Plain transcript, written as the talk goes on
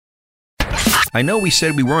I know we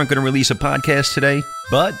said we weren't going to release a podcast today,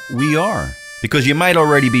 but we are. Because you might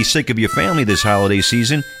already be sick of your family this holiday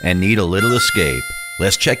season and need a little escape.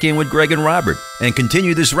 Let's check in with Greg and Robert and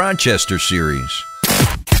continue this Rochester series.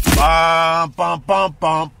 Bum, bum, bum,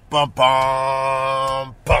 bum, bum,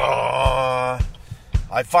 bum, bum.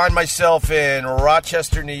 I find myself in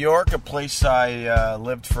Rochester, New York, a place I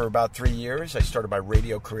lived for about 3 years. I started my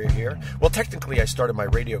radio career here. Well, technically, I started my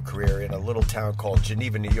radio career in a little town called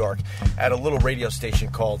Geneva, New York, at a little radio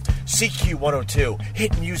station called CQ 102,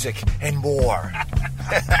 Hit Music and More.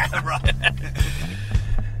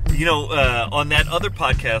 You know, on that other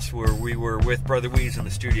podcast where we were with Brother Weeze in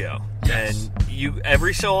the studio, yes. And you,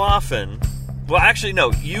 every so often, well, actually,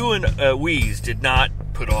 no, you and Weeze did not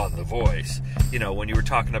put on the voice, you know, when you were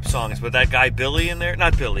talking up songs, but that guy Billy in there,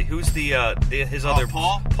 not Billy, who's his other,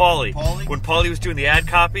 Paulie. When Paulie was doing the ad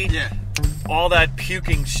copy, all that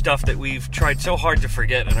puking stuff that we've tried so hard to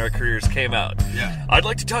forget in our careers came out. Yeah. I'd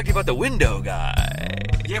like to talk to you about the window guy.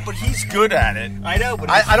 Yeah, but he's good at it. I know, but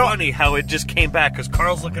it's funny how it just came back, because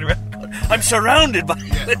Carl's looking around going, I'm surrounded by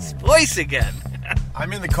this voice again.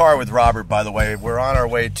 I'm in the car with Robert, by the way. We're on our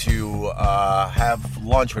way to have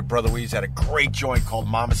lunch with Brother Weeze at a great joint called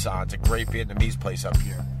Mama San's, a great Vietnamese place up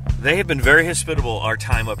here. They have been very hospitable our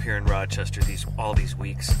time up here in Rochester all these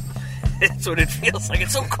weeks. It's what it feels like.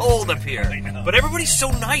 It's so cold up here. I know. But everybody's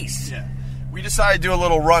so nice. Yeah. We decided to do a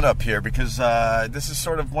little run up here because this is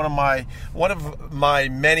sort of one of my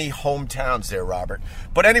many hometowns there, Robert.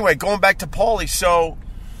 But anyway, going back to Paulie, so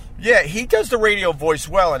yeah, he does the radio voice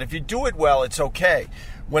well, and if you do it well, it's okay.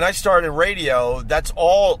 When I started in radio, that's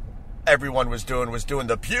all everyone was doing the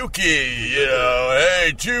pukey, you know,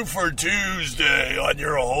 hey, 2 for Tuesday on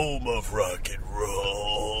your home of rock and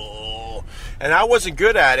roll. And I wasn't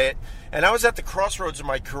good at it. And I was at the crossroads of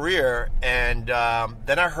my career, and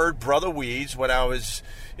then I heard Brother Weeze when I was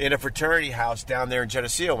in a fraternity house down there in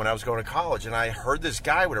Geneseo when I was going to college, and I heard this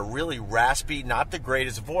guy with a really raspy, not the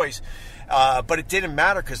greatest voice, but it didn't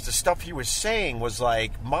matter because the stuff he was saying was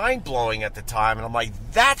like mind-blowing at the time, and I'm like,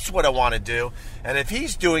 that's what I want to do, and if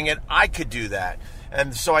he's doing it, I could do that.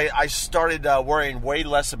 And so I started worrying way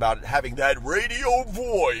less about having that radio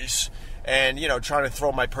voice and, you know, trying to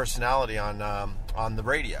throw my personality on the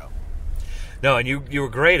radio. No, and you were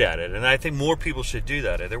great at it, and I think more people should do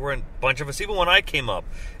that. There weren't a bunch of us. Even when I came up,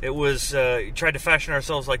 it was you tried to fashion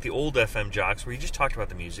ourselves like the old FM jocks, where you just talked about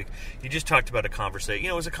the music. You just talked about a conversation. You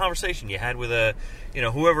know, it was a conversation you had with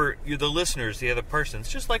whoever you're, the listeners, the other person.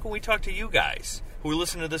 It's just like when we talk to you guys who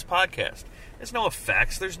listen to this podcast. There's no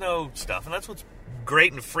effects. There's no stuff, and that's what's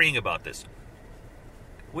great and freeing about this.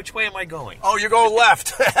 Which way am I going? Oh, you're going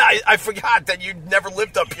left. I forgot that you'd never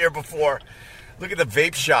lived up here before. Look at the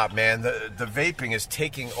vape shop, man. The vaping is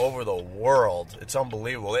taking over the world. It's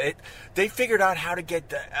unbelievable. They figured out how to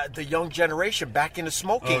get the young generation back into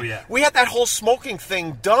smoking. Oh, yeah. We had that whole smoking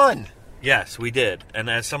thing done. Yes, we did. And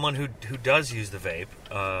as someone who does use the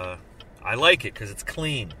vape, I like it because it's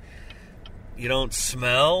clean. You don't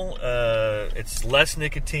smell. It's less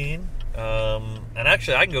nicotine. And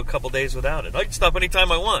actually, I can go a couple days without it. I can stop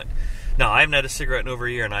anytime I want. No, I haven't had a cigarette in over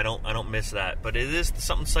a year, and I don't miss that. But it is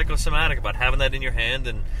something psychosomatic about having that in your hand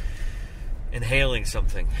and inhaling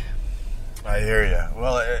something. I hear you.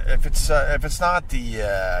 Well, if it's not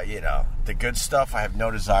the good stuff, I have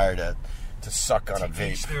no desire to suck on a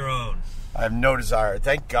vape. Each their own. I have no desire.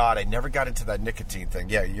 Thank God I never got into that nicotine thing.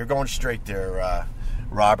 Yeah, you're going straight there,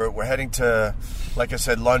 Robert. We're heading to, like I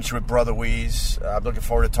said, lunch with Brother Weeze. I'm looking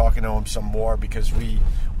forward to talking to him some more because we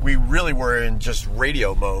really were in just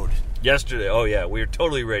radio mode. Yesterday, oh yeah, we were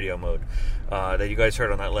totally radio mode that you guys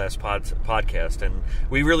heard on that last podcast, and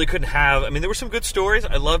we really couldn't have. I mean, there were some good stories.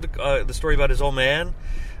 I loved the story about his old man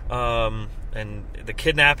and the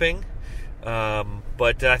kidnapping,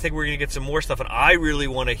 but I think we're going to get some more stuff, and I really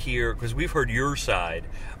want to hear, because we've heard your side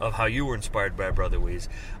of how you were inspired by Brother Weeze.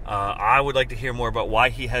 I would like to hear more about why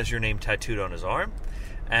he has your name tattooed on his arm.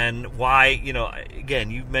 And why, again,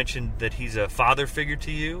 you mentioned that he's a father figure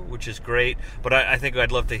to you, which is great. But I think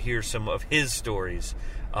I'd love to hear some of his stories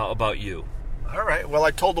about you. All right. Well,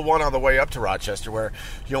 I told the one on the way up to Rochester where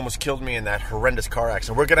he almost killed me in that horrendous car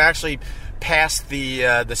accident. We're going to actually pass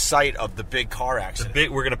the site of the big car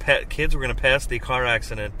accident. We're going to pass the car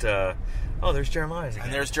accident. There's Jeremiah's again.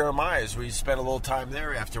 And there's Jeremiah's. We spent a little time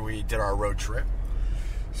there after we did our road trip.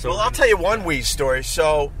 So I'll tell you one Weeze story.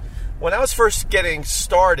 So when I was first getting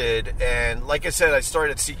started, and like I said, I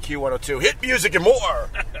started at CQ 102, Hit Music and More.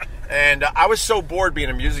 And I was so bored being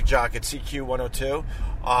a music jock at CQ 102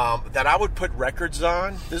 that I would put records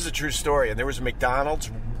on. This is a true story. And there was a McDonald's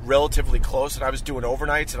relatively close, and I was doing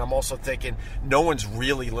overnights, and I'm also thinking no one's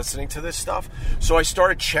really listening to this stuff. So I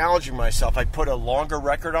started challenging myself. I put a longer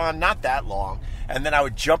record on, not that long, and then I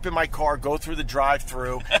would jump in my car, go through the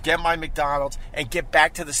drive-thru, get my McDonald's, and get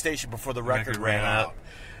back to the station before the record ran out.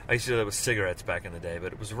 I used to do that with cigarettes back in the day,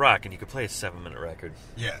 but it was rock, and you could play a 7-minute record.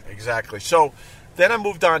 Yeah, exactly. So then I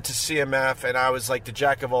moved on to CMF, and I was like the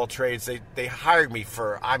jack of all trades. They hired me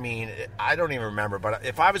for, I mean, I don't even remember, but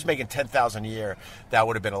if I was making $10,000 a year, that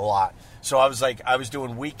would have been a lot. So I was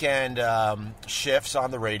doing weekend shifts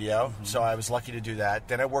on the radio, so I was lucky to do that.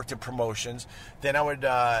 Then I worked at promotions. Then I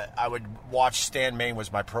would watch Stan Main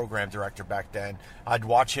was my program director back then. I'd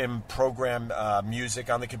watch him program music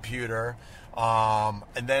on the computer.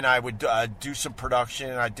 And then I would do some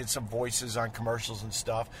production. I did some voices on commercials and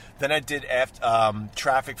stuff. Then I did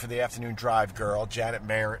traffic for the afternoon drive girl, Janet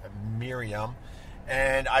Miriam.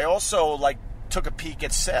 And I also took a peek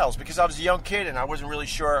at sales because I was a young kid and I wasn't really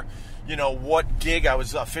sure, what gig I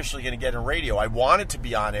was officially going to get in radio. I wanted to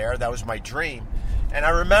be on air. That was my dream. And I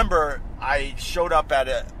remember I showed up at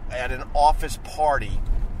an office party.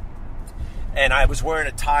 And I was wearing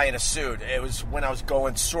a tie and a suit. It was when I was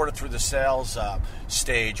going sort of through the sales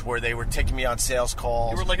stage where they were taking me on sales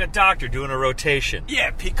calls. You were like a doctor doing a rotation.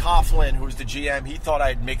 Yeah, Pete Coughlin, who was the GM, he thought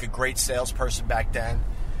I'd make a great salesperson back then.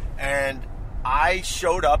 And I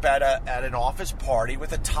showed up at an office party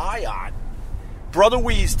with a tie on. Brother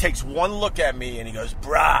Weeze takes one look at me and he goes,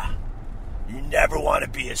 "Brah, you never want to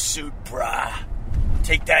be a suit, brah.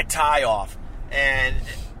 Take that tie off." And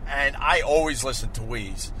I always listened to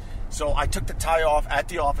Weeze. So I took the tie off at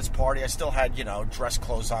the office party. I still had, dress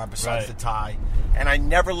clothes on besides the tie. And I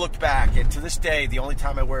never looked back. And to this day, the only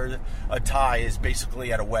time I wear a tie is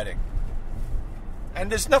basically at a wedding. And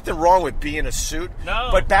there's nothing wrong with being a suit.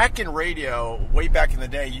 No. But back in radio, way back in the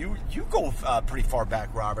day, you go pretty far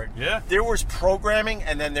back, Robert. Yeah. There was programming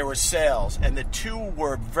and then there was sales. And the two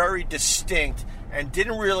were very distinct and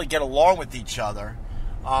didn't really get along with each other.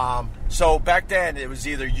 So back then, it was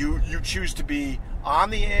either you choose to be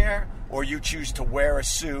on the air or you choose to wear a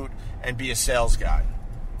suit and be a sales guy.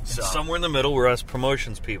 So somewhere in the middle were us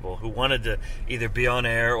promotions people who wanted to either be on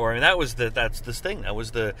air or, and that's this thing. That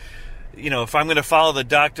was the, if I'm going to follow the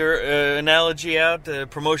doctor analogy out, the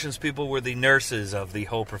promotions people were the nurses of the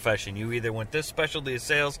whole profession. You either went this specialty of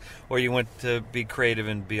sales or you went to be creative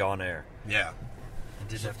and be on air. Yeah. You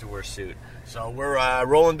didn't have to wear a suit. So we're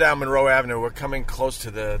rolling down Monroe Avenue. We're coming close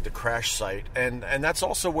to the crash site. And that's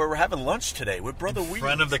also where we're having lunch today with Brother Weeze. In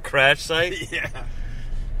front of the crash site? Yeah.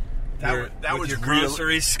 That was your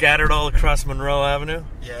groceries scattered all across Monroe Avenue?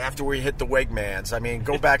 Yeah, after we hit the Wegmans. I mean,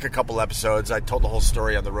 go back a couple episodes. I told the whole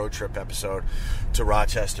story on the road trip episode to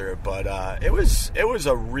Rochester. But it was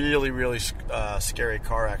a really, really scary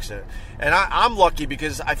car accident. And I'm lucky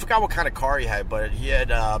because I forgot what kind of car he had, but he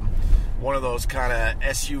had one of those kind of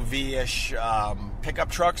SUV-ish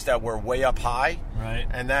pickup trucks that were way up high. Right.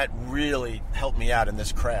 And that really helped me out in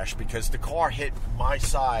this crash because the car hit my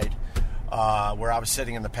side where I was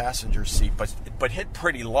sitting in the passenger seat, but hit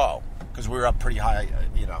pretty low because we were up pretty high,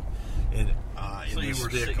 in this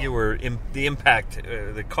vehicle. You were in the impact.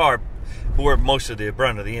 The car bore most of the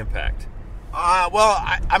brunt of the impact.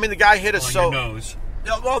 I mean, the guy hit us on your nose.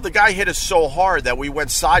 Well, the guy hit us so hard that we went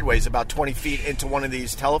sideways about 20 feet into one of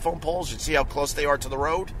these telephone poles. You see how close they are to the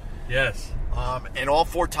road? Yes. And all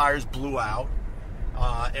four tires blew out.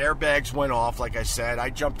 Airbags went off, like I said. I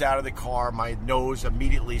jumped out of the car. My nose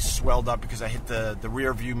immediately swelled up because I hit the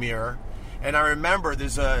rear view mirror. And I remember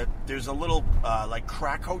there's a little like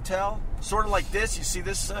crack hotel, sort of like this. You see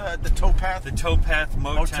this, the Towpath? The Towpath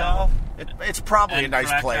Motel. It's probably and a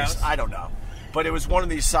nice place. House. I don't know, but it was one of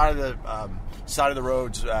these side of the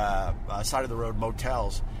road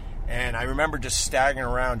motels. And I remember just staggering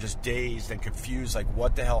around, just dazed and confused, like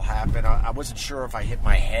what the hell happened. I wasn't sure if I hit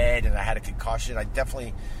my head and I had a concussion. I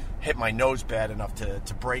definitely hit my nose bad enough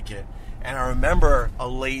to break it. And I remember a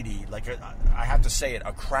lady, I have to say it,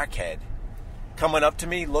 a crackhead, coming up to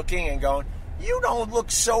me, looking and going, "You don't look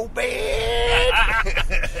so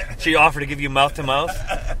bad." She offered to give you mouth to mouth.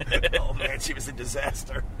 Oh man, she was a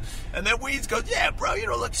disaster. And then Weeze goes, "Yeah, bro, you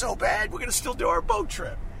don't look so bad. We're gonna still do our boat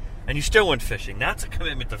trip." And you still went fishing. That's a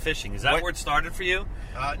commitment to fishing. Is that where it started for you?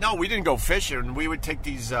 No, we didn't go fishing. We would take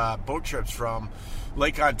these boat trips from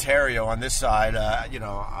Lake Ontario on this side,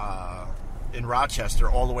 in Rochester,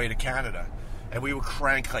 all the way to Canada. And we would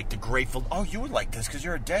crank like the Grateful... Oh, you would like this because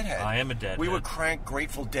you're a Deadhead. I am a Deadhead. We would crank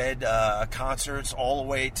Grateful Dead concerts all the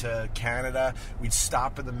way to Canada. We'd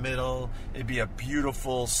stop in the middle. It'd be a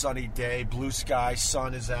beautiful sunny day, blue sky,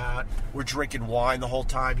 sun is out. We're drinking wine the whole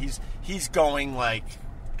time. He's going like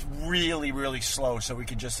really, really slow so we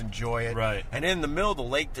could just enjoy it. Right. And in the middle of the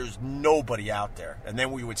lake, there's nobody out there. And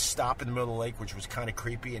then we would stop in the middle of the lake, which was kind of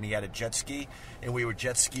creepy, and he had a jet ski, and we would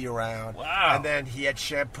jet ski around. Wow. And then he had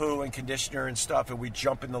shampoo and conditioner and stuff, and we'd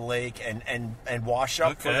jump in the lake and wash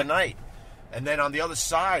up for the night. And then on the other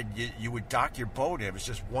side, you would dock your boat, and it was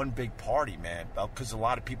just one big party, man, because a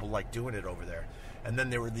lot of people like doing it over there. And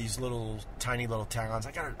then there were these tiny little towns.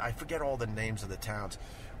 I forget all the names of the towns.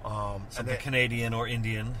 Something Canadian or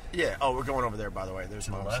Indian. Yeah. Oh, we're going over there, by the way. There's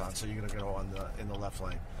Mama San, so you're going to go in the left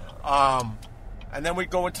lane. And then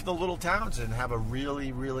we'd go into the little towns and have a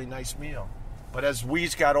really, really nice meal. But as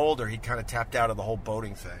Weez got older, he kind of tapped out of the whole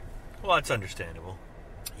boating thing. Well, that's understandable.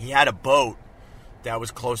 He had a boat that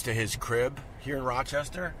was close to his crib here in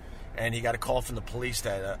Rochester, and he got a call from the police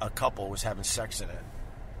that a couple was having sex in it.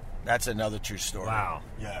 That's another true story. Wow.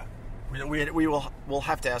 Yeah. We'll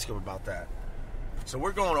have to ask him about that. So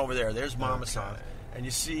we're going over there. There's Mama San. And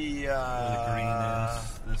you see... Where the green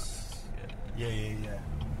is. This. Yeah.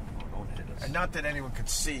 Don't hit us. And not that anyone could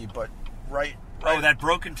see, but right... Oh, that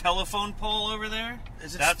broken telephone pole over there?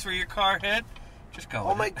 That's where your car hit? Just go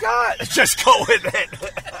with it. Oh, my God. Just go with it.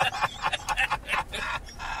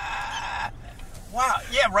 Wow.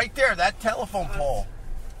 Yeah, right there. That telephone pole.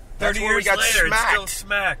 30 where we years got later, smacked. it's still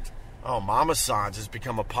smacked. Oh, Mama San's has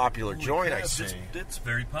become a popular joint, I see. It's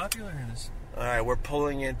very popular in this. All right, we're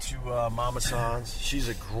pulling into Mama San's. She's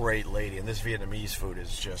a great lady, and this Vietnamese food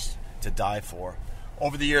is just to die for.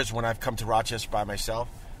 Over the years, when I've come to Rochester by myself,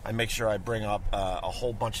 I make sure I bring up a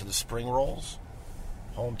whole bunch of the spring rolls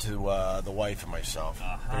home to the wife and myself.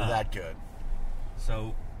 They're that good.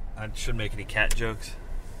 So, I shouldn't make any cat jokes.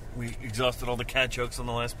 We exhausted all the cat jokes on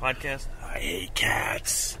the last podcast. I hate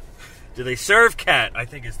cats. Do they serve cat? I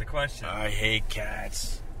think is the question. I hate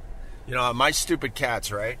cats. You know, my stupid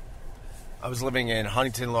cats, right? I was living in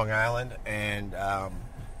Huntington, Long Island, and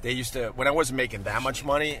they used to, when I wasn't making that much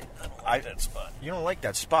money, I don't like that spot. You don't like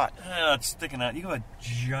that spot? It's sticking out. You have a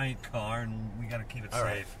giant car, and we got to keep it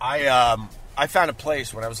safe. Right. I found a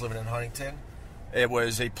place when I was living in Huntington. It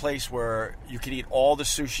was a place where you could eat all the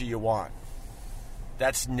sushi you want.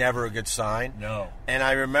 That's never a good sign. No. And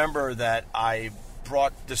I remember that I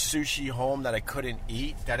brought the sushi home that I couldn't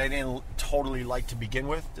eat, that I didn't totally like to begin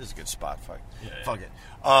with. This is a good spot. Fuck it.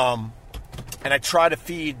 And I tried to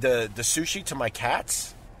feed the sushi to my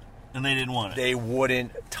cats. And they didn't want it. They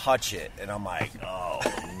wouldn't touch it. And I'm like, oh,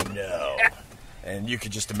 no. And you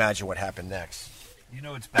could just imagine what happened next. You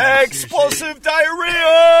know it's bad. Explosive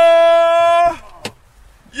diarrhea!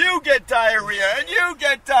 You get diarrhea, and you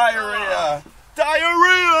get diarrhea.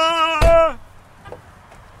 Diarrhea!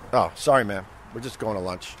 Oh, sorry, ma'am. We're just going to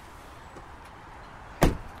lunch.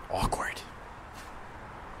 Awkward.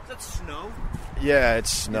 Is that snow? Yeah, it's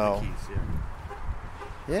snow. Keys,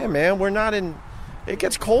 yeah, man, we're not in... It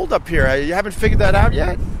gets cold up here. You haven't figured that out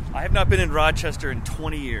yet? I have not been in Rochester in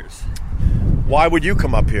 20 years. Why would you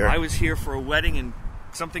come up here? I was here for a wedding in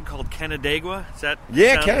something called Canandaigua. Is that?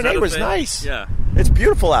 Yeah, Canandaigua's nice. Yeah. It's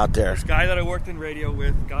beautiful out there. This guy that I worked in radio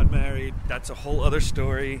with got married. That's a whole other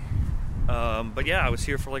story. But yeah, I was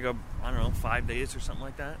here for 5 days or something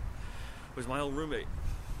like that. It was my old roommate.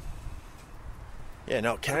 Yeah,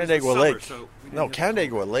 no, Canandaigua Lake. So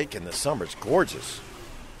Canandaigua Lake in the summer is gorgeous.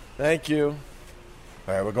 Thank you.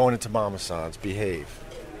 All right, we're going into Mama San's. Behave.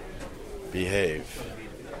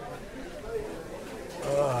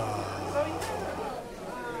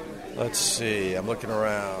 Let's see. I'm looking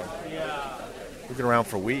around. Looking around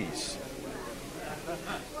for Weez.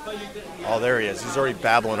 Oh, there he is. He's already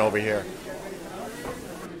babbling over here.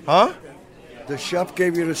 Huh? The chef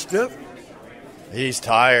gave you the stiff? He's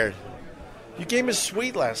tired. You gave him a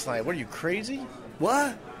sweet last night. What are you, crazy?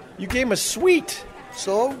 What? You gave him a sweet.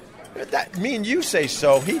 So? That, me and you say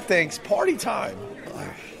so. He thinks party time.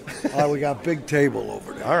 We got a big table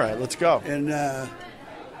over there. All right, let's go. And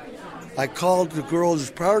I called the girls'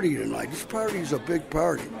 party tonight. This party is a big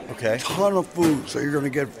party. Okay. Ton of food, so you're going to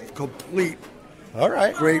get complete. All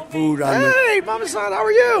right. Great food on Hey, Mama San, how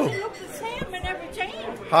are you? You look the same in every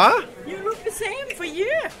time. Huh? You look the same for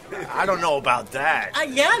you. I don't know about that.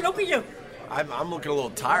 Yeah, look at you. I'm looking a little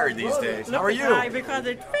tired these days. Look How are at you? that, because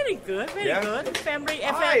it's very good, very Yeah? good. Family,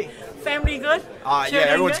 Hi. family good. Yeah, Children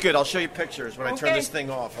everyone's good. I'll show you pictures when I turn Okay. this thing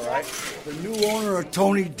off, all right? the new owner of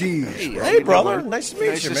Tony D's. Hey, brother. Nice to meet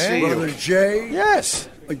Nice you, to man. see you. Brother Jay. Yes.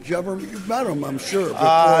 You've met him, I'm sure.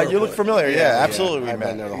 You look familiar. Yeah, absolutely. I've man.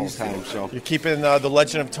 been there the whole time, so. You're keeping the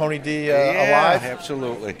legend of Tony D Yeah, alive?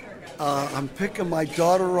 absolutely. I'm picking my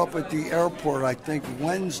daughter up at the airport, I think,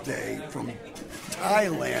 Wednesday from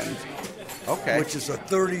Thailand. Okay. Which is a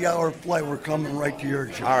 30-hour flight. We're coming right to your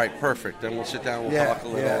job. All right, perfect. Then we'll sit down, we'll Yeah, talk a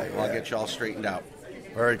little. yeah, I'll yeah. get you all straightened out.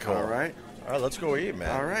 Very cool. All right. All right, let's go eat, man.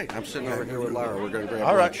 All right. I'm sitting over here with Laura. We're going to grab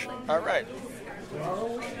All right. lunch. All right.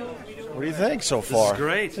 What do you think so far? is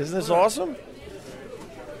great. Isn't this awesome?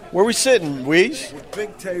 Where are we sitting, Weeze?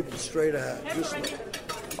 Big table straight ahead. Just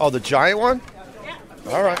Oh, the giant one?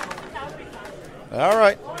 All right. All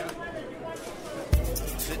right.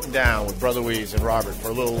 Sitting down with Brother Weeze and Robert for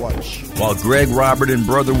a little lunch. While Greg, Robert, and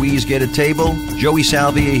Brother Weeze get a table, Joey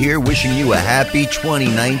Salvia here wishing you a happy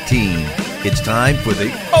 2019. It's time for the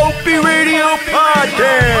Opie Radio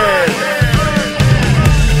Podcast.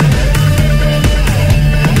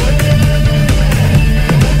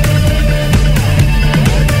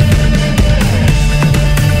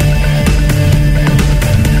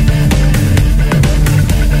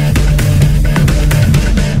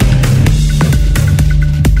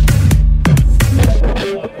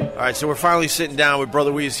 All right, so we're finally sitting down with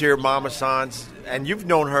Brother Weeze here, Mama San's, and you've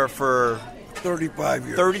known her for 35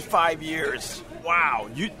 years. 35 years. Wow.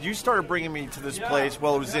 You started bringing me to this place,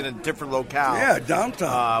 well, it was in a different locale. Yeah,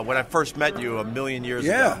 downtown. When I first met you a million years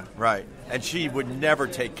ago. Yeah. Right. And she would never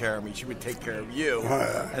take care of me. She would take care of you.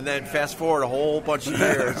 Yeah. And then fast forward a whole bunch of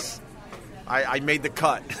years, I made the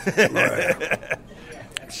cut. Right.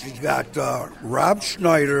 She's got Rob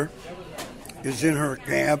Schneider is in her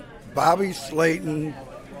camp, Bobby Slayton,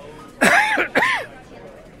 a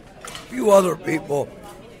few other people.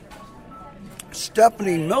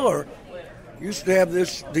 Stephanie Miller used to have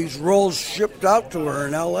these rolls shipped out to her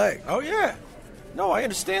in L.A. Oh, yeah. No, I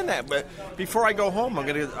understand that. But before I go home,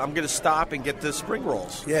 I'm gonna stop and get the spring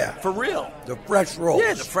rolls. Yeah. For real. The fresh rolls.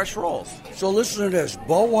 Yeah, the fresh rolls. So listen to this.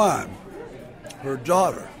 Bo Wan, her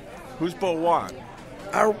daughter, Who's Bo Wan?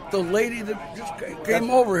 the lady that just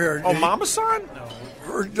came over here. Oh, Mama San?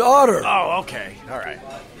 Her daughter. Oh, okay. All right.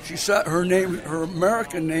 She said her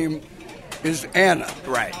American name is Anna.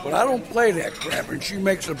 Right. But I don't play that crap, and she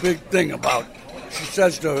makes a big thing about. She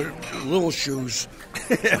says to Little Shoes,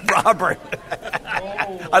 Robert.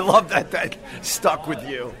 I love that stuck with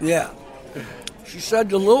you. yeah. She said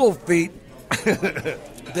to Little Feet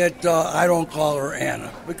that I don't call her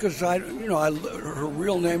Anna because her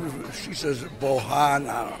real name. She says Bohan.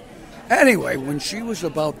 I don't know. Anyway, when she was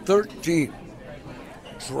about 13,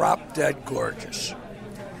 drop dead gorgeous.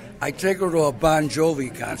 I take her to a Bon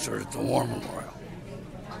Jovi concert at the War Memorial.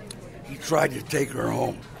 He tried to take her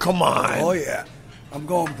home. Come on. Oh, yeah. I'm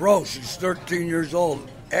going, bro, she's 13 years old.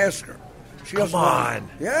 Ask her. She Come doesn't want- on.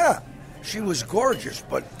 Yeah. She was gorgeous,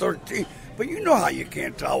 but 13. But you know how you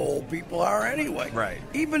can't tell how old people are anyway. Right.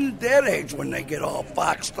 Even at that age when they get all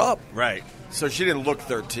foxed up. Right. So she didn't look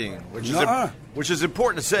 13, Nuh-uh. which is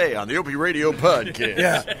important to say on the Opie Radio Podcast.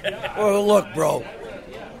 Yeah. Well, look, bro.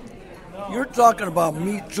 You're talking about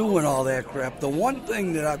Me Too and all that crap. The one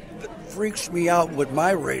thing that freaks me out with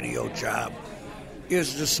my radio job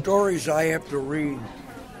is the stories I have to read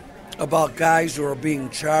about guys who are being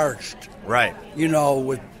charged, Right.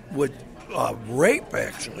 with rape,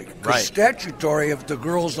 actually. 'Cause Right. statutory if the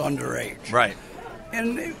girl's underage. Right.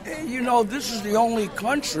 And, this is the only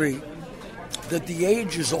country that the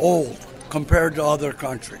age is old compared to other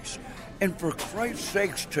countries. And for Christ's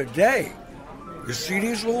sakes, today, you see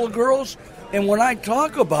these little girls? And when I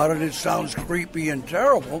talk about it, it sounds creepy and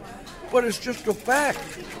terrible, but it's just a fact.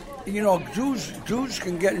 Dudes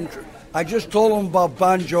can get in. I just told them about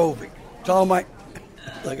Bon Jovi. Tell them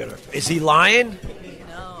look at her. Is he lying?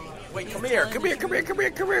 No. Wait, come here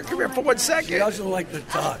for 1 She second. doesn't like to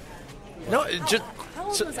talk. No, just. How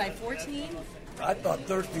old was I, 14? I thought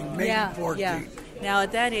 13, maybe 14. Yeah. Now,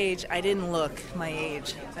 at that age, I didn't look my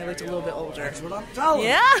age. I looked a little bit older. That's what I'm telling you.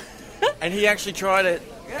 Yeah? And he actually tried to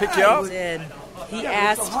pick you Yeah, up? He did. He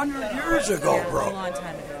Yeah, it was asked. 100 years ago, Yeah, bro. a long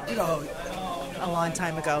time ago. You know, A long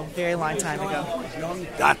time ago. Very long time ago. young,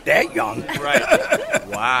 not that young. Right.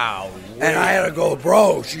 Wow. And I had to go,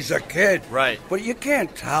 bro, she's a kid. Right. But you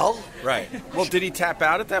can't tell. Right. Well, did he tap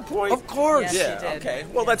out at that point? Of course. Yes. Yeah. He did. Okay.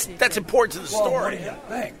 Well, that's important to the Well, what story. do you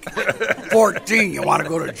think? 14, you want to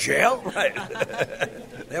go to jail? Right.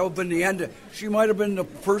 That would have been the end. She might have been the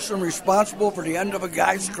person responsible for the end of a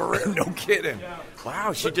guy's career. No kidding.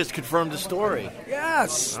 Wow, she just confirmed the story.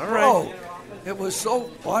 Yes, All bro. right. It was so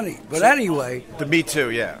funny. But anyway, The Me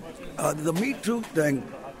Too, yeah. the Me Too thing,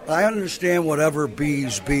 I understand whatever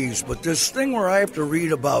bees, but this thing where I have to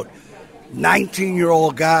read about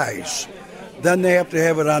 19-year-old guys, then they have to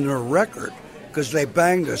have it on their record because they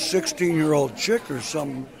banged a 16-year-old chick or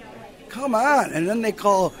something. Come on. And then they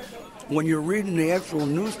call, when you're reading the actual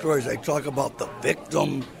news stories, they talk about the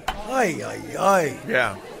victim. Ay, ay, ay.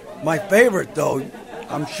 Yeah. My favorite, though,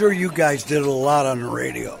 I'm sure you guys did it a lot on the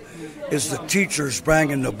radio. is the teachers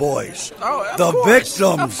banging the boys. Oh, of the course.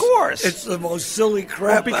 victims. Of course. It's the most silly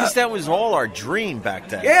crap. Because that was all our dream back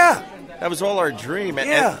then. Yeah. That was all our dream.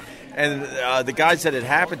 Yeah. And the guys that it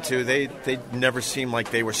happened to, they never seemed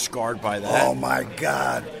like they were scarred by that. Oh, my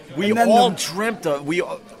God. We And then all dreamt of.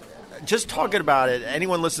 Just talking about it,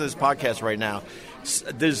 anyone listening to this podcast right now,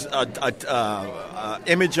 there's a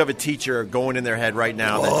image of a teacher going in their head right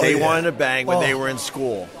now that they wanted to bang when they were in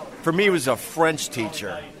school. For me, it was a French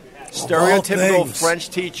teacher. Stereotypical French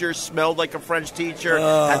teacher, smelled like a French teacher,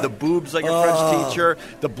 had the boobs like a French teacher,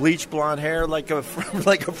 the bleached blonde hair like a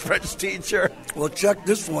French teacher. Well, check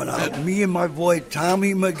this one out. Me and my boy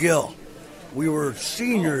Tommy McGill, we were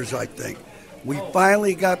seniors, I think. We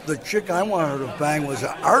finally got the chick I wanted to bang was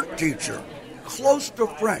an art teacher, close to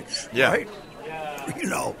French, right? You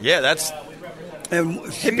know. Yeah, that's and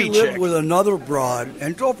she hippie lived chick. with another broad,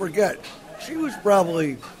 and don't forget, she was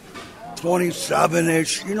probably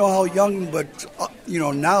 27-ish. You know how young, but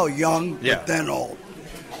now young, but then old.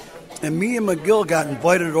 And me and McGill got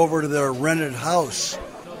invited over to their rented house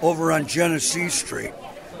over on Genesee Street.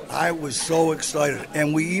 I was so excited,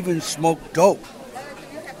 and we even smoked dope.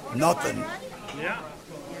 Nothing. Yeah.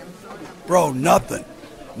 Bro, nothing.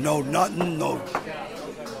 No.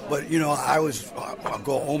 But, I'll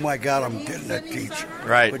go, oh, my God, I'm getting that teacher.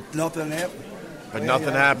 Right. But nothing happened. But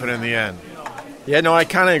nothing happened in the end. Yeah, no, I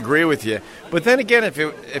kind of agree with you. But then again, if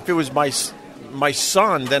it was my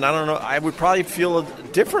son, then I don't know. I would probably feel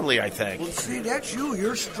differently, I think. Well, see, that's you.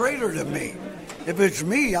 You're straighter than me. If it's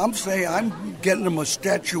me, I'm saying I'm getting him a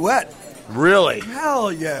statuette. Really?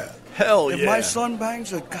 Hell yeah. If my son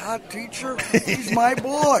bangs a God teacher, he's my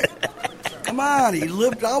boy. Come on, he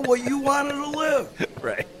lived out what you wanted to live.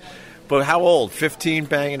 Right. But how old? 15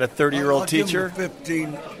 banging a 30-year-old teacher? Give him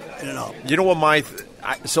 15 and up. You know what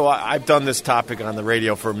I've done this topic on the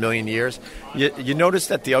radio for a million years. You notice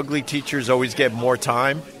that the ugly teachers always get more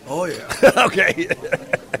time? Oh, yeah. Okay.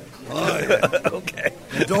 Oh, yeah. Okay.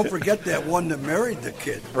 And don't forget that one that married the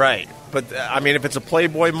kid. Right. But, if it's a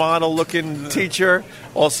Playboy model-looking teacher,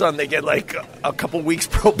 all of a sudden they get, like, a couple weeks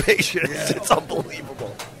probation. Yeah. It's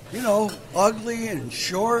unbelievable. Ugly and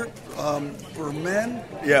short for men.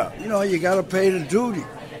 Yeah. You got to pay the duty.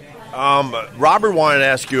 Robert wanted to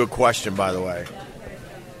ask you a question, by the way.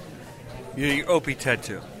 Your Opie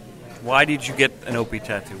tattoo. Why did you get an Opie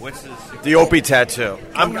tattoo? What's this? The Opie tattoo.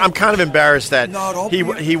 I'm kind of embarrassed that Not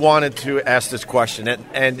he wanted to ask this question,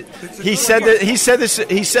 and he said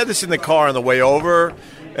this in the car on the way over,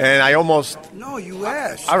 and I almost. No, you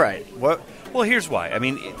asked. All right. What? Well, here's why.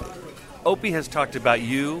 Opie has talked about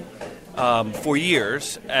you for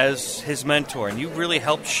years as his mentor, and you really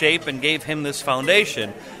helped shape and gave him this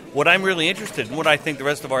foundation. What I'm really interested in, what I think the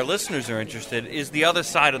rest of our listeners are interested in, is the other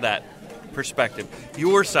side of that perspective,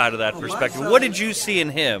 your side of that perspective. What did you see in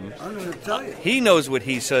him? I'm going to tell you. He knows what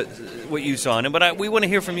you saw in him, but we want to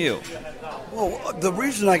hear from you. Well, the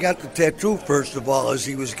reason I got the tattoo, first of all, is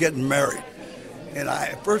he was getting married. And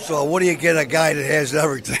first of all, what do you get a guy that has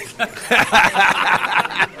everything?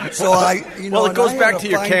 So it goes back to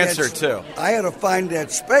your cancer too. I had to find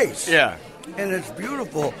that space. Yeah. And it's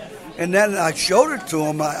beautiful. And then I showed it to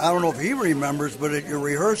him. I don't know if he remembers, but at your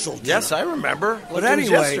rehearsal. Yes, I remember. But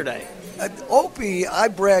anyway, yesterday. Opie, I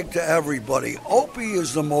brag to everybody. Opie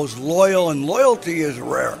is the most loyal, and loyalty is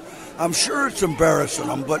rare. I'm sure it's embarrassing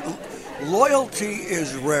him, but loyalty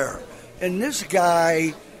is rare. And this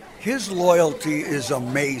guy, his loyalty is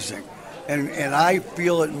amazing. And I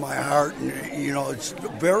feel it in my heart, and it's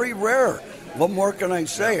very rare. What more can I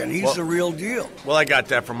say? And he's the real deal. Well, I got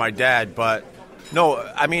that from my dad, but no,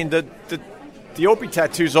 the Opie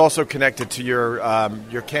tattoo is also connected to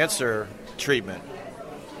your cancer treatment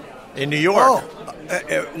in New York.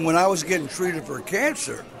 Oh, when I was getting treated for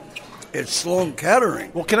cancer, it's Sloan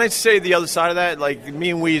Kettering. Well, can I say the other side of that? Like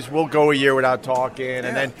me and Weez, we'll go a year without talking,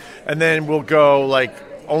 and then we'll go like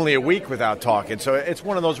only a week without talking. So it's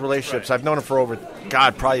one of those relationships. Right. I've known him for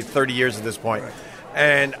probably 30 years at this point. Right.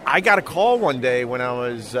 And I got a call one day when I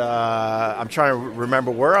was, I'm trying to remember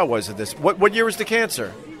where I was at this. What year was the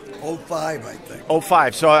cancer? 05, I think.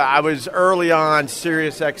 05. So I was early on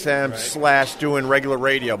Sirius XM / doing regular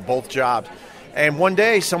radio, both jobs. And one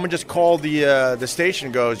day someone just called the station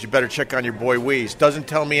and goes, you better check on your boy Weez. Doesn't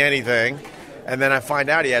tell me anything. And then I find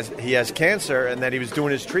out he has cancer and that he was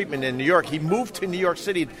doing his treatment in New York. He moved to New York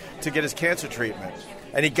City to get his cancer treatment.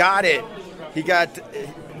 And he got it. He got,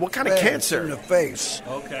 what kind of cancer? In the face.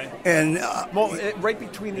 Okay. And right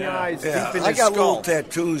between the eyes, deep in the skull. I got little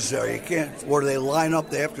tattoos there. You can't, where they line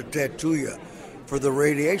up, they have to tattoo you for the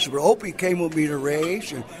radiation. But Opie came with me to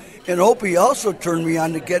radiation. And Opie also turned me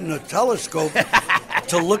on to getting a telescope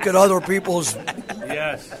to look at other people's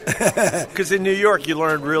Yes. Because in New York, you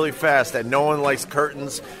learn really fast that no one likes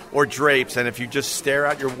curtains or drapes, and if you just stare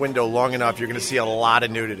out your window long enough, you're going to see a lot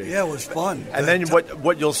of nudity. Yeah, it was fun. And then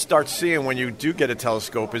what you'll start seeing when you do get a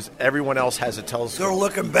telescope is everyone else has a telescope. They're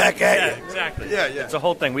looking back at Yeah, you. exactly. Yeah. It's a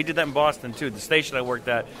whole thing. We did that in Boston, too. The station I worked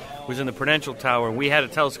at was in the Prudential Tower, and we had a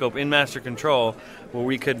telescope in master control where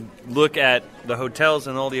we could look at the hotels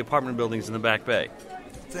and all the apartment buildings in the Back Bay.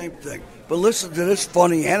 Same thing. But listen to this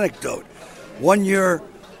funny anecdote. One year,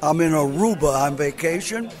 I'm in Aruba on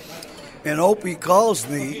vacation, and Opie calls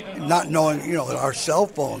me, not knowing, our cell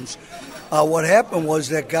phones. What happened was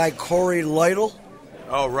that guy, Corey Lytle,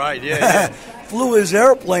 Oh, right, yeah. flew his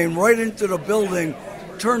airplane right into the building,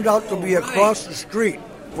 turned out to be across the street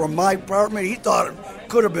from my apartment. He thought it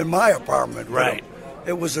could have been my apartment. Right.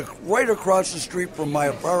 It was right across the street from my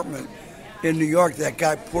apartment in New York. That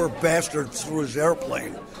guy, poor bastard, threw his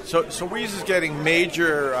airplane. So Weeze is getting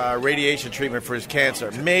major radiation treatment for his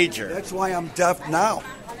cancer. Major. That's why I'm deaf now.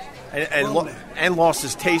 And lost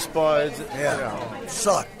his taste buds. Yeah,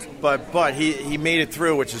 sucked. But he made it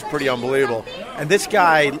through, which is pretty unbelievable. And this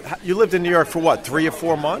guy, you lived in New York for what, 3 or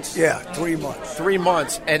 4 months? Yeah, 3 months. 3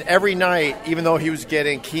 months. And every night, even though he was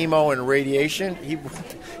getting chemo and radiation,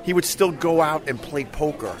 he would still go out and play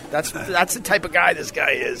poker. That's the type of guy this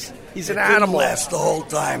guy is. He's an Didn't animal. last the whole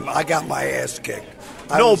time. I got my ass kicked.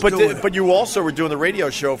 No, but you also were doing the radio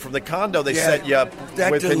show from the condo they set you up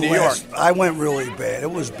with in New York. I went really bad.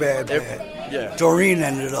 It was bad. Yeah. Doreen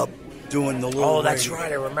ended up doing the little. Oh, that's radio.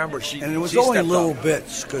 right. I remember. And it was she only stepped little up.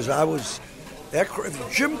 bits because I was.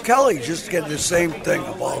 Jim Kelly just getting the same thing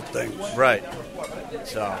of all things. Right.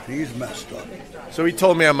 So He's messed up. So he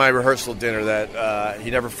told me on my rehearsal dinner that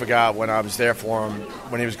he never forgot when I was there for him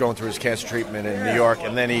when he was going through his cancer treatment in New York,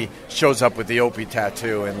 and then he shows up with the Opie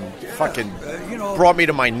tattoo and fucking brought me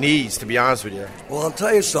to my knees, to be honest with you. Well, I'll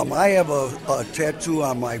tell you something. I have a tattoo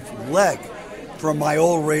on my leg from my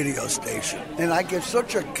old radio station, and I get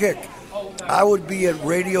such a kick. I would be at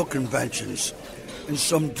radio conventions, and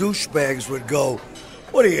some douchebags would go,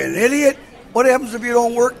 "What are you, an idiot? What happens if you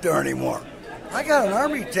don't work there anymore?" I got an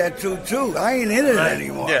Army tattoo, too. I ain't in it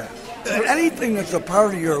anymore. Yeah. Anything that's a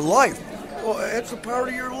part of your life, well, it's a part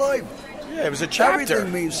of your life. Yeah, it was a chapter.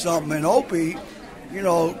 Everything means something. And Opie,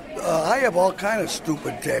 I have all kind of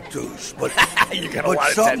stupid tattoos. But You got a lot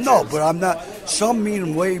of some, tattoos. No, but I'm not. Some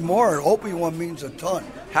mean way more. Opie one means a ton.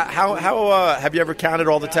 How have you ever counted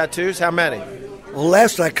all the tattoos? How many? Well,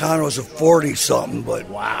 last I counted was a 40-something, but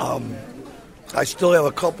I still have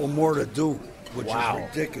a couple more to do, which is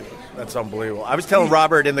ridiculous. That's unbelievable. I was telling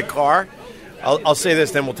Robert in the car, I'll say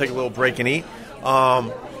this, then we'll take a little break and eat.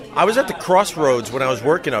 I was at the Crossroads when I was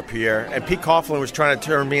working up here, and Pete Coughlin was trying to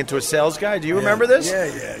turn me into a sales guy. Do you remember this?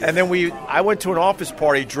 Yeah. And then I went to an office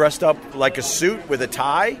party dressed up like a suit with a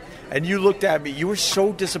tie, and you looked at me. You were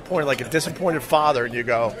so disappointed, like a disappointed father, and you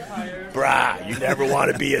go, "Brah, you never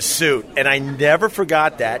want to be a suit." And I never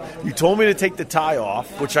forgot that. You told me to take the tie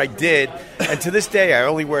off, which I did, and to this day I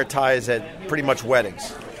only wear ties at pretty much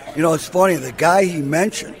weddings. It's funny. The guy he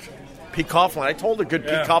mentioned, Pete Coughlin. I told a good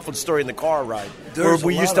Pete Coughlin story in the car ride where There's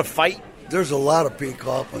we a used lot to of- fight. there's a lot of Pete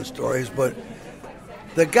Coughlin stories, but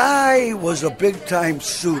the guy was a big-time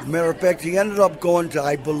suit. Matter of fact, he ended up going to,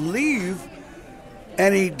 I believe,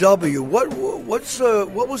 NEW. What was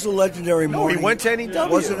the legendary No, morning? he went to NEW.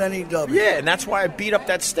 Was it NEW? Yeah, and that's why I beat up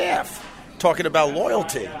that staff talking about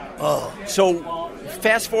loyalty. Oh. So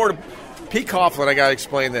fast forward to Pete Coughlin, I got to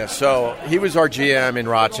explain this. So he was our GM in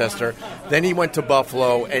Rochester. Then he went to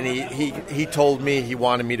Buffalo, and he told me he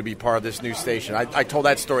wanted me to be part of this new station. I told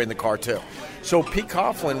that story in the car, too. So Pete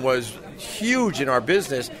Coughlin was huge in our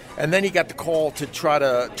business, and then he got the call to try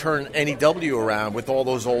to turn NEW around with all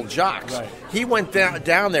those old jocks. Right. He went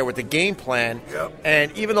down there with the game plan,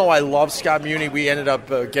 and even though I love Scott Muni, we ended up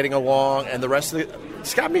getting along, and the rest of the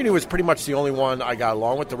Scott Muni was pretty much the only one I got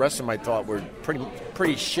along with. The rest of them I thought were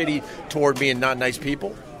pretty shitty toward me and not nice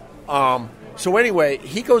people. So anyway,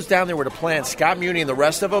 he goes down there with a plan. Scott Muni and the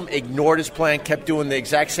rest of them ignored his plan, kept doing the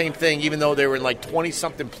exact same thing, even though they were in like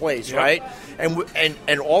 20-something place, right?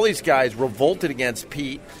 And all these guys revolted against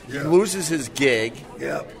Pete. He loses his gig,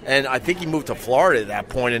 and I think he moved to Florida at that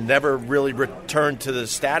point and never really returned to the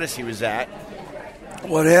status he was at.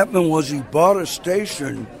 What happened was he bought a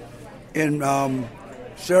station in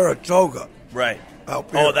Saratoga. Right.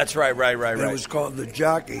 Out here. Oh, that's right. It was called The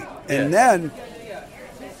Jockey. And then,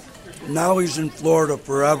 now he's in Florida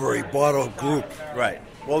forever. He bought a group. Right.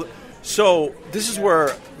 Well, so this is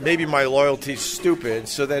where maybe my loyalty's stupid.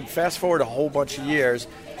 So then fast forward a whole bunch of years,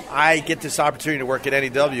 I get this opportunity to work at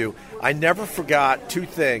NEW. I never forgot two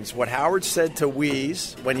things. What Howard said to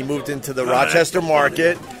Weeze when he moved into the Rochester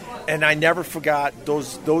market, And I never forgot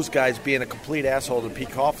those guys being a complete asshole to Pete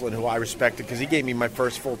Coughlin, who I respected because he gave me my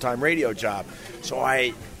first full-time radio job. So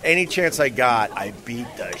any chance I got, I beat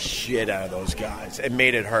the shit out of those guys and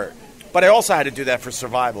made it hurt. But I also had to do that for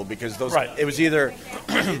survival because it was either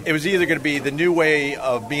going to be the new way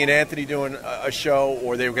of me and Anthony doing a show,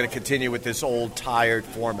 or they were going to continue with this old tired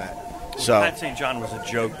format. So Pat St. John was a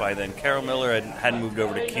joke by then. Carol Miller hadn't moved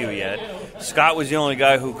over to Q yet. Scott was the only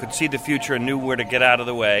guy who could see the future and knew where to get out of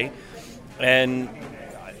the way. And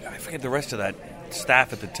I forget the rest of that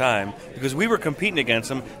staff at the time because we were competing against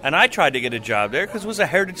them, and I tried to get a job there because it was a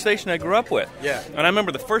heritage station I grew up with. Yeah. And I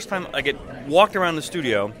remember the first time I walked around the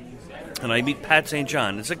studio, and I meet Pat St.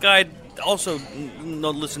 John. It's a guy I'd also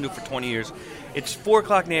listened to for 20 years. It's 4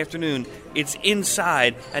 o'clock in the afternoon. It's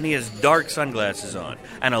inside, and he has dark sunglasses on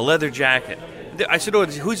and a leather jacket. I said, "Oh,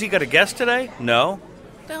 who's he got a guest today?" "No."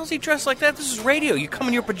 "What the hell's he dressed like that? This is radio. You come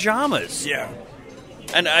in your pajamas." Yeah.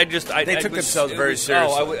 And they took themselves very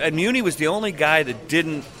seriously. And Muni was the only guy that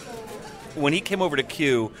didn't. When he came over to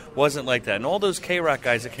Q, wasn't like that, and all those K-Rock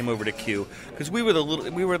guys that came over to Q, because we were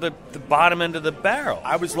the bottom end of the barrel.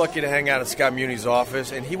 I was lucky to hang out at Scott Muni's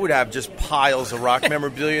office, and he would have just piles of rock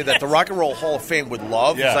memorabilia that the Rock and Roll Hall of Fame would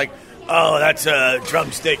love. Yeah. It's like, oh, that's a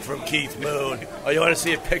drumstick from Keith Moon. Oh, you want to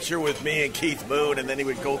see a picture with me and Keith Moon? And then he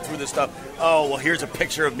would go through the stuff. Oh, well, here's a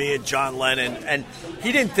picture of me and John Lennon. And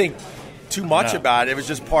he didn't think too much about it. It was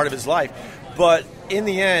just part of his life. But in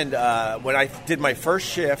the end, when I did my first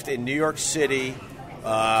shift in New York City,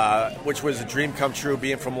 which was a dream come true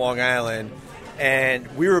being from Long Island,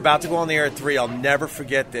 and we were about to go on the air at 3, I'll never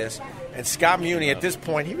forget this. And Scott Muni, at this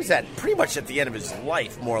point, he was pretty much at the end of his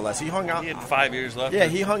life, more or less. He hung out. He had 5 years left. Yeah,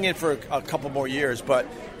 he hung in for a couple more years. But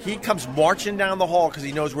he comes marching down the hall because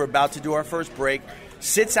he knows we're about to do our first break,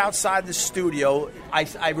 sits outside the studio.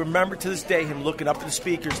 I remember to this day him looking up at the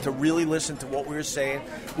speakers to really listen to what we were saying.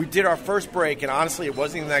 We did our first break, and honestly, it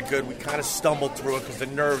wasn't even that good. We kind of stumbled through it because the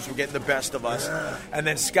nerves were getting the best of us. Yeah. And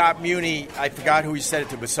then Scott Muni, I forgot who he said it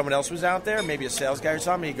to, but someone else was out there, maybe a sales guy or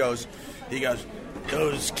something. He goes,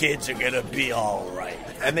 those kids are going to be all right.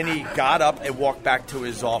 And then he got up and walked back to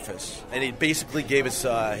his office. And he basically gave us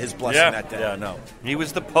his blessing that day. Yeah, no. He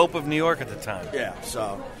was the Pope of New York at the time. Yeah,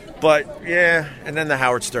 so. But, yeah, and then the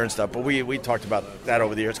Howard Stern stuff. But we talked about that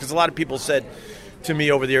over the years. Because a lot of people said to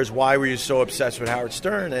me over the years, why were you so obsessed with Howard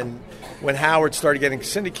Stern? And when Howard started getting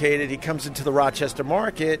syndicated, he comes into the Rochester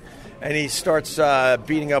market, and he starts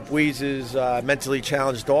beating up Weeze's mentally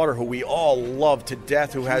challenged daughter, who we all love to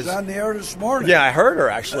death. She's on the air this morning. Yeah, I heard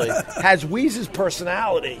her, actually. Has Weeze's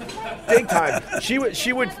personality. Big time. She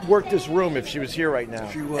would work this room if she was here right now.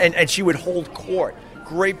 She would. And she would hold court.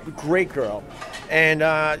 Great girl. And,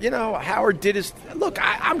 Howard did his... Look,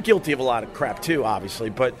 I'm guilty of a lot of crap, too, obviously.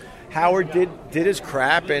 But Howard did his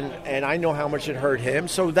crap, and I know how much it hurt him.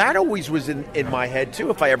 So that always was in my head, too,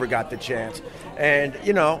 if I ever got the chance. And,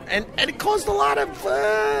 and it caused a lot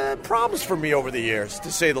of problems for me over the years,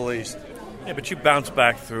 to say the least. Yeah, but you bounced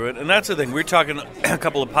back through it. And that's the thing. We were talking a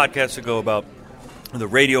couple of podcasts ago about the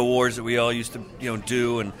radio wars that we all used to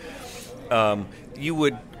do. And you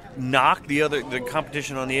would knock the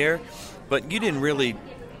competition on the air, but you didn't really...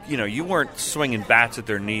 you weren't swinging bats at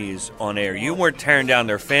their knees on air. You weren't tearing down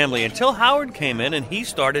their family until Howard came in and he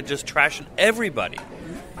started just trashing everybody.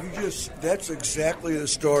 That's exactly the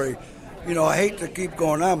story. I hate to keep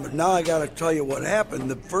going on, but now I got to tell you what happened.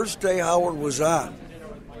 The first day Howard was on,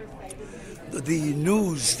 the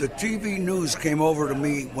TV news came over to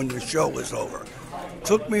me when the show was over.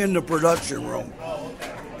 Took me in the production room,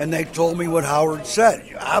 and they told me what Howard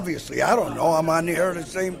said. Obviously, I don't know. I'm on the air at the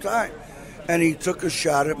same time. And he took a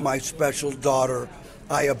shot at my special daughter.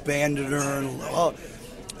 I abandoned her.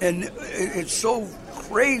 And it's so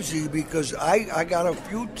crazy because I got a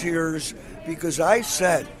few tears because I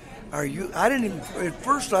said, at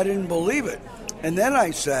first I didn't believe it. And then I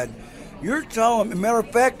said, you're telling me, matter of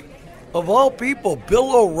fact, of all people,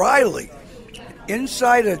 Bill O'Reilly,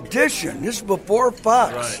 Inside Edition, this is before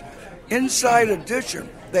Fox, right. Inside Edition,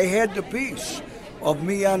 they had the piece of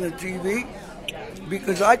me on the TV.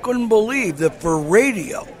 Because I couldn't believe that for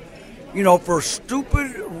radio, for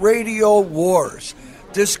stupid radio wars,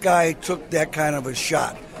 this guy took that kind of a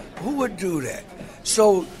shot. Who would do that?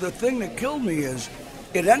 So the thing that killed me is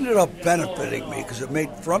it ended up benefiting me because it made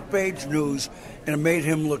front page news and it made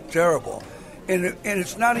him look terrible. And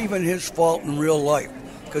it's not even his fault in real life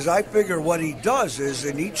because I figure what he does is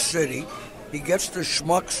in each city, he gets the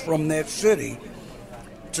schmucks from that city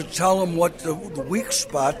to tell him what the weak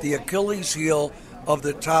spot, the Achilles heel of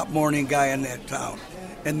the top morning guy in that town.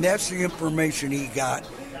 And that's the information he got,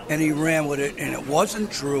 and he ran with it, and it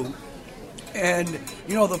wasn't true. And,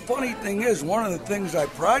 the funny thing is, one of the things I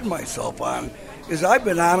pride myself on is I've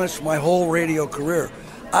been honest my whole radio career.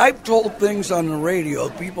 I've told things on the radio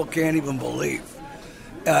people can't even believe.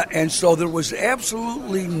 And so there was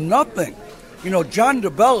absolutely nothing. John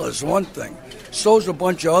DeBella is one thing. So's a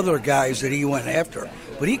bunch of other guys that he went after.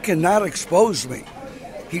 But he cannot expose me.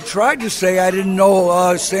 He tried to say I didn't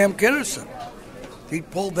know Sam Kinison. He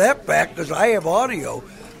pulled that back because I have audio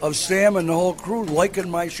of Sam and the whole crew liking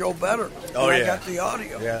my show better. Oh, and yeah. I got the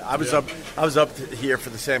audio. Yeah, I was up here for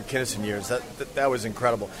the Sam Kinison years. That was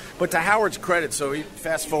incredible. But to Howard's credit, so he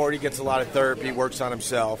fast forward, he gets a lot of therapy, works on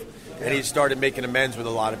himself, and he started making amends with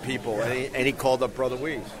a lot of people. And he called up Brother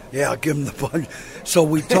Wease. Yeah, I'll give him the punch. So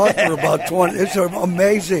we talked for about 20. It's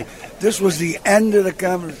amazing. This was the end of the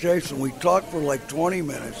conversation. We talked for like 20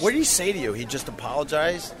 minutes. What did he say to you? He just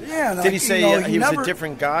apologized? Yeah. Did he say he was a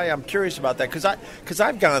different guy? I'm curious about that because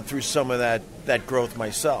I've gone through some of that growth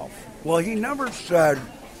myself. Well, he never said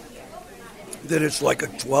that it's like a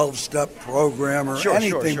 12-step program or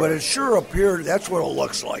anything, but it sure appeared that's what it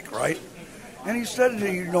looks like, right? And he said,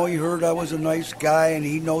 he heard I was a nice guy, and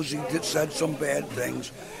he knows he said some bad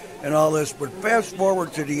things and all this. But fast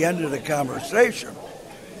forward to the end of the conversation.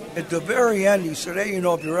 At the very end, he said, hey,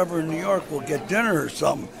 if you're ever in New York, we'll get dinner or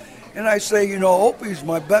something. And I say, Opie's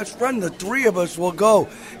my best friend. The three of us will go.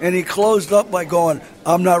 And he closed up by going,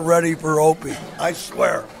 I'm not ready for Opie. I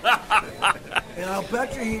swear. And I'll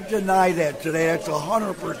bet you he denied that today. That's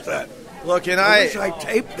 100%. Look, and I wish I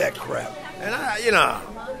taped that crap. And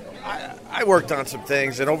I worked on some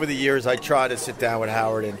things, and over the years I tried to sit down with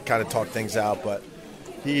Howard and kind of talk things out, but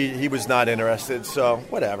he was not interested, so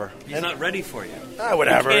whatever. He's not ready for you.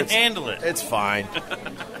 Whatever. He can't handle it. It's fine.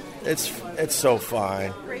 It's so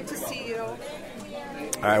fine. Great to see you. All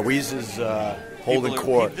right, Wease is holding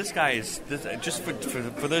court. This guy is, just for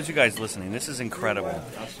those of you guys listening, this is incredible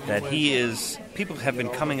that he is, people have been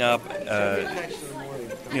coming up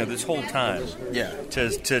this whole time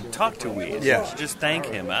to talk to Wease, to just thank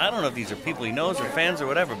him. I don't know if these are people he knows or fans or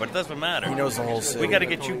whatever, but it doesn't matter. He knows the whole city. We got to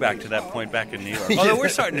get you back to that point back in New York. Although we're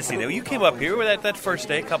starting to see that. You came up here that first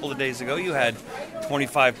day, a couple of days ago. You had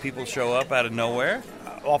 25 people show up out of nowhere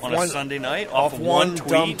on a Sunday night off one tweet,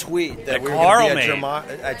 dumb tweet that we were Carl going to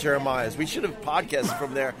made at Jeremiah's. We should have podcasted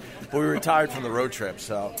from there, but we retired from the road trip.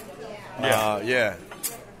 So yeah.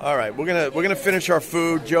 All right, we're gonna finish our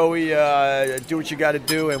food. Joey, do what you got to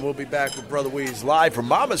do, and we'll be back with Brother Wease live from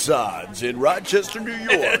Mama San's in Rochester, New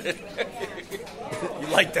York. You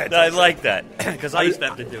like that? I like that because I used to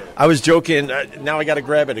have to do it. I was joking. Now I got to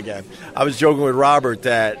grab it again. I was joking with Robert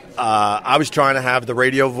that I was trying to have the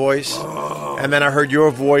radio voice, and then I heard your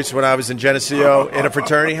voice when I was in Geneseo in a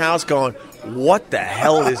fraternity house going, what the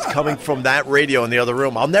hell is coming from that radio in the other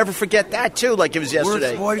room? I'll never forget that, too, like it was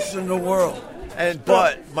yesterday. Worst voice in the world.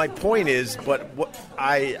 But my point is,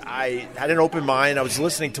 I had an open mind. I was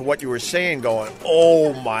listening to what you were saying going,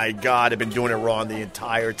 oh, my God, I've been doing it wrong the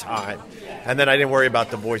entire time. And then I didn't worry about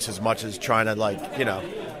the voice as much as trying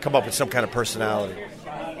to, come up with some kind of personality.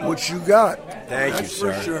 Which you got. Thank you,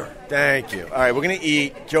 sir. For sure. Thank you. All right, we're going to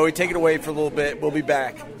eat. Joey, take it away for a little bit. We'll be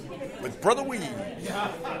back with Brother Wease.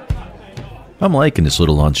 I'm liking this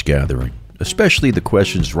little lunch gathering, especially the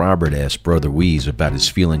questions Robert asked Brother Wease about his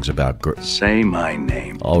feelings about... Say my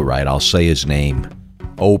name. All right, I'll say his name.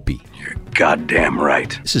 Opie. You're goddamn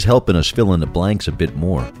right. This is helping us fill in the blanks a bit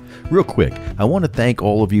more. Real quick, I want to thank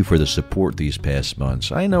all of you for the support these past months.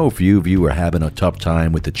 I know a few of you are having a tough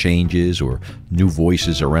time with the changes or new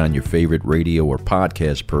voices around your favorite radio or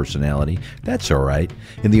podcast personality. That's all right.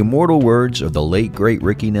 In the immortal words of the late, great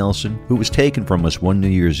Ricky Nelson, who was taken from us one New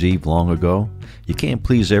Year's Eve long ago, you can't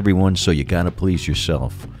please everyone, so you gotta please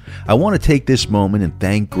yourself. I want to take this moment and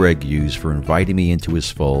thank Greg Hughes for inviting me into his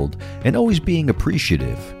fold and always being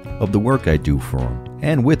appreciative of the work I do for him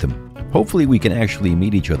and with him. Hopefully we can actually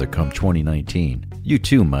meet each other come 2019. You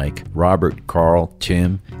too, Mike, Robert, Carl,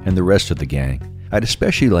 Tim, and the rest of the gang. I'd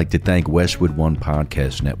especially like to thank Westwood One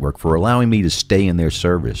Podcast Network for allowing me to stay in their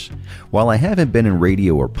service. While I haven't been in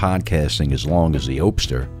radio or podcasting as long as the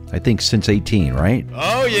Opster, I think since 18, right?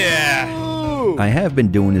 Oh, yeah. I have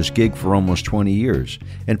been doing this gig for almost 20 years,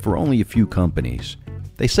 and for only a few companies.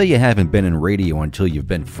 They say you haven't been in radio until you've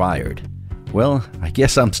been fired. Well, I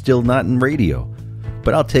guess I'm still not in radio.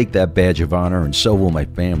 But I'll take that badge of honor, and so will my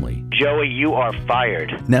family. Joey, you are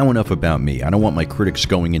fired. Now enough about me. I don't want my critics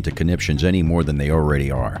going into conniptions any more than they already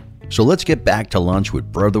are. So let's get back to lunch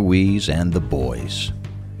with Brother Wease and the boys.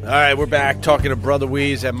 All right, we're back talking to Brother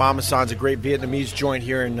Wease at Mama San's, a great Vietnamese joint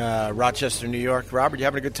here in Rochester, New York. Robert, you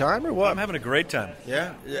having a good time or what? I'm having a great time.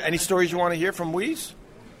 Yeah? Any stories you want to hear from Wease?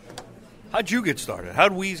 How'd you get started?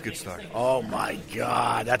 How'd Wheeze get started? Oh, my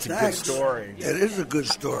God. That's a Thanks. good story. It is a good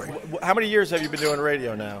story. How many years have you been doing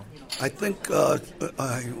radio now? I think I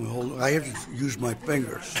have to use my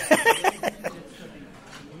fingers.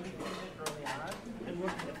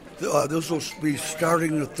 This will be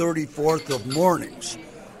starting the 34th of mornings.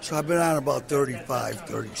 So I've been on about 35,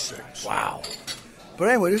 36. Wow. But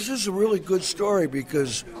anyway, this is a really good story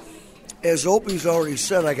because, as Opie's already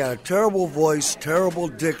said, I got a terrible voice, terrible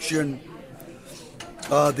diction.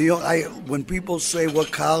 When people say,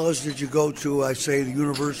 what college did you go to, I say the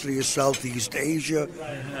University of Southeast Asia,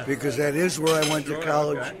 because that is where I went to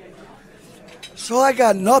college. So I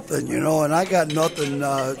got nothing, and I got nothing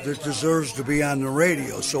that deserves to be on the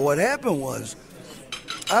radio. So what happened was,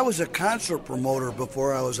 I was a concert promoter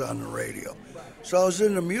before I was on the radio. So I was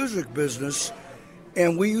in the music business,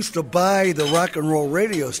 and we used to buy the rock and roll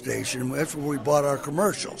radio station. That's where we bought our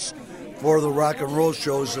commercials for the rock and roll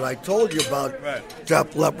shows that I told you about. Right.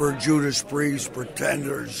 Def Leppard, Judas Priest,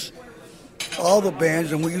 Pretenders, all the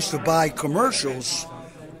bands. And we used to buy commercials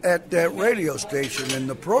at that radio station. And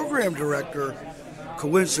the program director,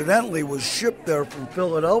 coincidentally, was shipped there from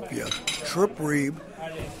Philadelphia, Trip Reeb.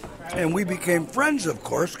 And we became friends, of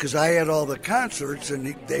course, because I had all the concerts,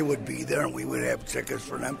 and they would be there, and we would have tickets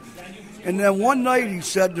for them. And then one night he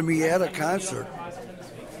said to me at a concert,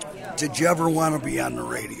 did you ever want to be on the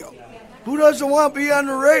radio? Who doesn't want to be on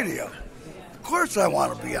the radio? Of course I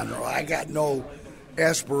want to be on the radio. I got no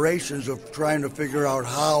aspirations of trying to figure out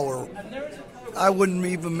how, or I wouldn't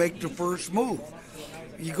even make the first move.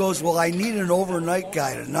 He goes, well, I need an overnight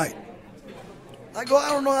guy tonight. I go, I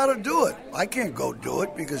don't know how to do it. I can't go do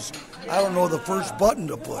it because I don't know the first button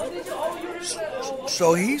to put.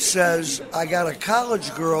 So he says, I got a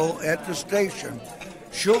college girl at the station.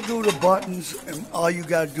 She'll do the buttons, and all you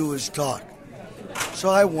got to do is talk. So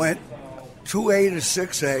I went 2A to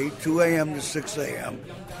 6A, 2 a.m. to 6 a.m.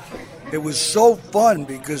 It was so fun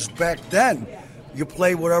because back then you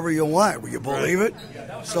play whatever you want. Will you believe it?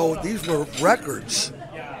 So these were records,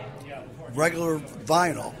 regular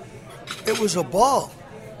vinyl. It was a ball.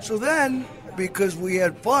 So then, because we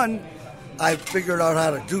had fun, I figured out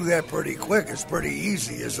how to do that pretty quick. It's pretty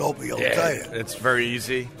easy, as Opie will tell you. It's very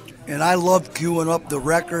easy. And I loved queuing up the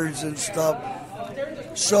records and stuff.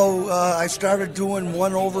 So I started doing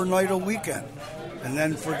one overnight a weekend, and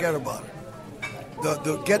then forget about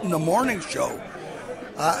it. Getting the morning show,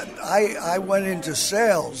 I went into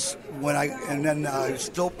sales and then I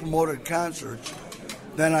still promoted concerts.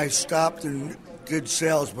 Then I stopped and did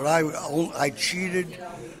sales, but I cheated.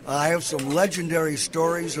 I have some legendary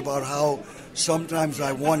stories about how sometimes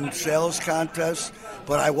I won sales contests,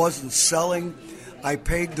 but I wasn't selling. I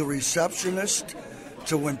paid the receptionist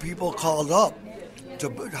to when people called up to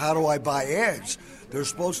how do I buy ads.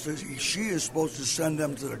 She is supposed to send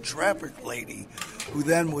them to the traffic lady, who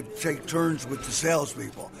then would take turns with the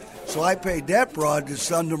salespeople. So I paid that broad to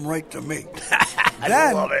send them right to me.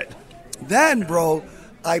 I love it. Then, bro,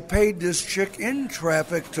 I paid this chick in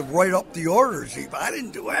traffic to write up the orders. I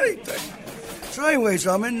didn't do anything. So anyways,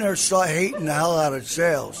 I'm in there hating the hell out of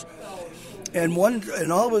sales. And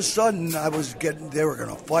all of a sudden, they were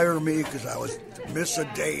going to fire me because I was miss a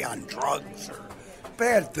day on drugs or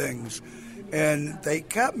bad things. And they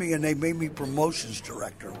kept me and they made me promotions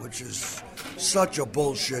director, which is such a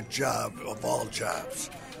bullshit job of all jobs.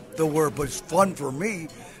 But it's fun for me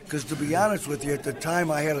because, to be honest with you, at the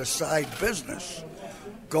time I had a side business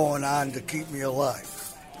going on to keep me alive.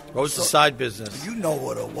 What was the side business? You know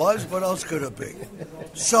what it was. What else could it be?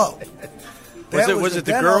 So, was it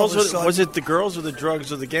the girls? Was it the girls or the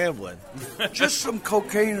drugs or the gambling? Just some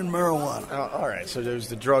cocaine and marijuana. All right, so there was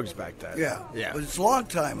the drugs back then. Yeah. But it's a long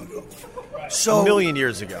time ago. So a million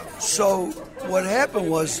years ago. So what happened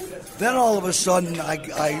was, then all of a sudden,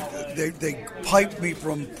 they piped me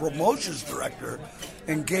from promotions director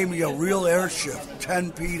and gave me a real air shift,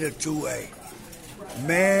 10P to 2A.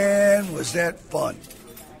 Man, was that fun.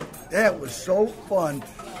 That was so fun.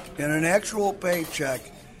 And an actual paycheck.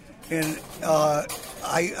 And I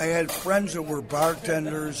had friends that were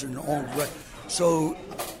bartenders and owned. So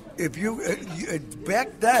if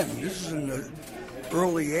back then, this is in the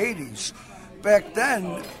early 80s, back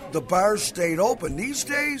then the bars stayed open. These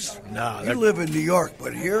days, you live in New York,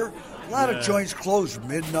 but here, a lot of joints closed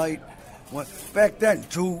midnight. Back then,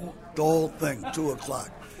 the whole thing, 2 o'clock.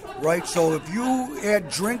 Right? So if you had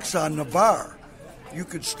drinks on the bar, you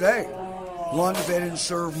could stay, as long as they didn't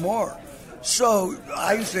serve more. So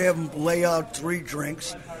I used to have them lay out 3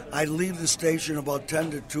 drinks. I'd leave the station about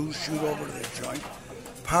 10 to 2, shoot over to the joint,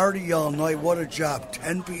 party all night. What a job.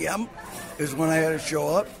 10 p.m. is when I had to show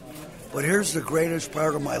up. But here's the greatest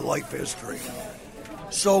part of my life history.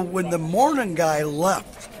 So when the morning guy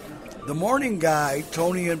left, the morning guy,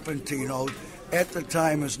 Tony Infantino, at the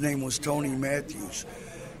time his name was Tony Matthews,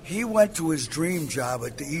 he went to his dream job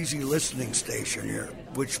at the Easy Listening Station here,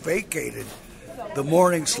 which vacated the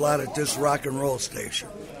morning slot at this rock and roll station.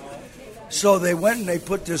 So they went and they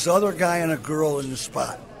put this other guy and a girl in the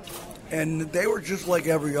spot. And they were just like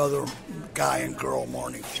every other guy and girl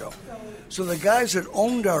morning show. So the guys that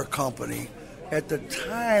owned our company, at the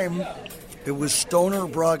time, it was Stoner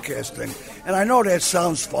Broadcasting. And I know that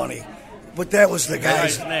sounds funny, but that was the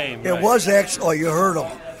guy's name. It was actually, oh, you heard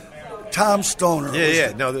him. Tom Stoner.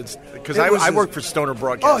 Yeah. No, that's because I worked for Stoner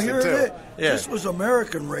Broadcasting, too. Oh, here it is. Yeah. This was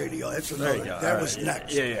American radio. That's another. There you go. That was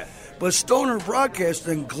next. Yeah. But Stoner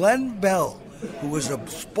Broadcasting, Glenn Bell, who was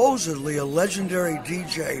supposedly a legendary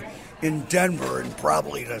DJ in Denver in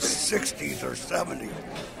probably the 60s or 70s.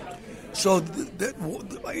 So in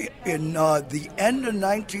the end of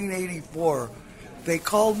 1984, they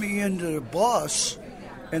called me into the boss,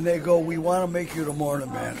 and they go, "We want to make you the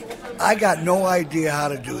morning man." I got no idea how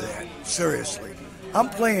to do that, seriously. I'm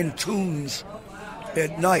playing tunes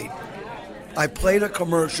at night. I play the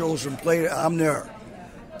commercials and I'm there.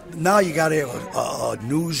 Now you got to have a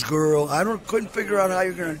news girl. Couldn't figure out how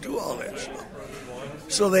you're going to do all that stuff.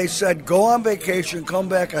 So they said, go on vacation, come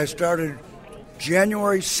back. I started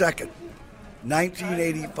January 2nd,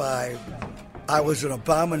 1985. I was an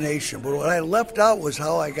abomination. But what I left out was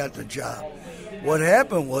how I got the job. What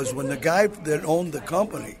happened was when the guy that owned the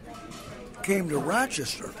company came to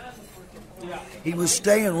Rochester, he was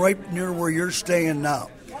staying right near where you're staying now.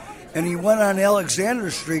 And he went on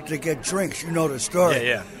Alexander Street to get drinks. You know the story.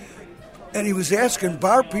 Yeah. And he was asking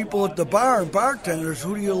bar people at the bar and bartenders,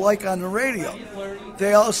 who do you like on the radio?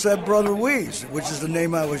 They all said Brother Wease, which is the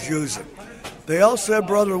name I was using. They all said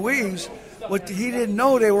Brother Wease. What he didn't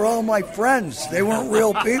know, they were all my friends. They weren't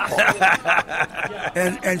real people.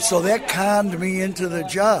 and so that conned me into the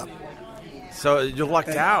job. So you lucked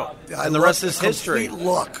out. And the rest is history. Complete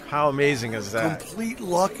luck. How amazing is that? Complete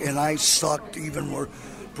luck, and I sucked even more.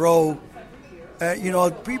 Bro,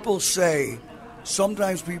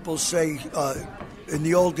 sometimes people say, in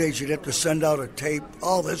the old days, you'd have to send out a tape.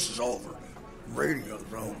 Oh, this is over. Radio's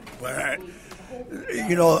over.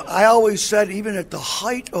 I always said, even at the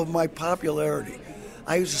height of my popularity,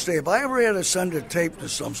 I used to say, if I ever had to send a tape to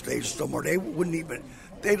some stage somewhere,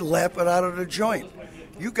 they'd lap it out of the joint.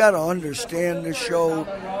 You got to understand the show,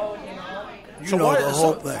 the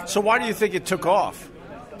whole thing. So why do you think it took off?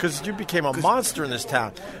 Because you became a monster in this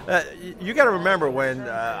town. You got to remember when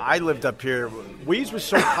I lived up here, Wease was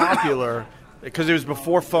so popular because it was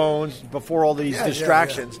before phones, before all these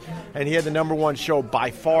distractions, and he had the number one show by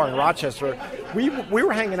far in Rochester. We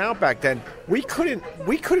were hanging out back then. We couldn't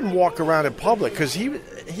walk around in public because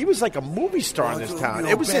he was like a movie star in this town.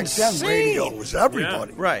 It was insane. Then radio was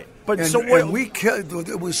everybody, right? But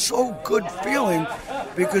it was so good feeling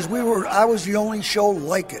because I was the only show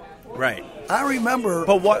like it, right? I remember.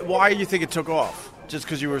 But why do you think it took off? Just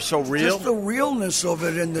because you were so real? Just the realness of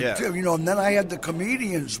it, and and then I had the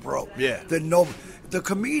comedians, bro. Yeah. The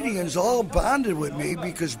comedians all bonded with me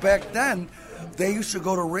because back then they used to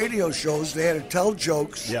go to radio shows. They had to tell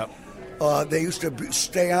jokes. Yep. They used to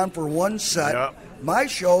stay on for one set. Yep. My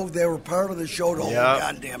show, they were part of the show the whole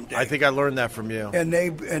goddamn day. I think I learned that from you. And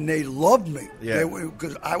they loved me. Yeah.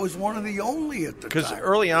 Because I was one of the only at the time. Because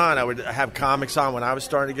early on, I would have comics on when I was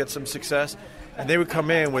starting to get some success, and they would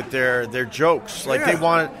come in with their jokes. Like they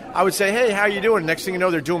wanted, I would say, hey, how you doing? Next thing you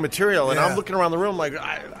know, they're doing material. And I'm looking around the room like,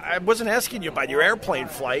 I wasn't asking you about your airplane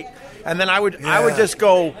flight. And then I would just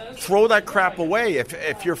go, throw that crap away.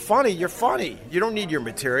 If you're funny, you're funny. You don't need your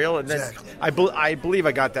material. And then I believe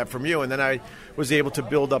I got that from you. And then I was able to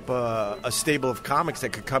build up a stable of comics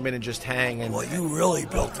that could come in and just hang. And well, you really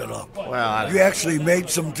built it up. Well, you actually made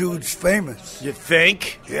some dudes famous. You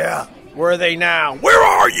think? Yeah. Where are they now? Where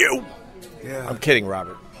are you? Yeah. I'm kidding,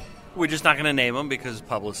 Robert. We're just not going to name them because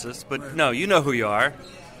publicists. But no, you know who you are.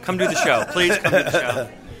 Come do the show. Please come do the show.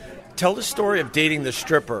 Tell the story of dating the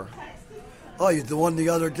stripper. Oh, you the one the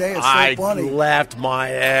other day? It's so funny. I laughed my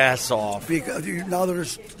ass off. Because now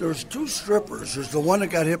there's two strippers. There's the one that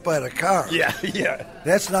got hit by the car. Yeah.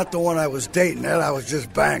 That's not the one I was dating. That I was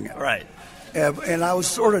just banging. Right. And I was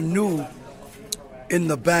sort of new in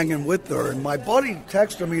the banging with her. And my buddy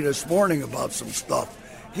texted me this morning about some stuff.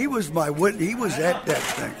 He was he was at that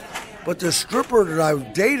thing. But the stripper that I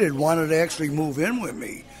dated wanted to actually move in with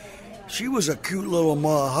me. She was a cute little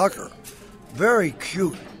Ma Hucker. Very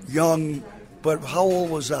cute, young. But how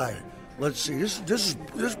old was I? Let's see. This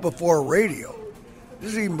is before radio.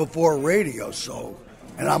 This is even before radio. So,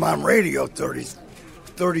 and I'm on radio 30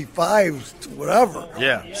 35, whatever.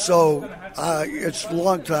 Yeah. So it's a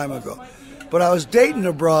long time ago. But I was dating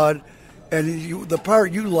a broad, and the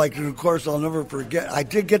part you liked, and of course I'll never forget, I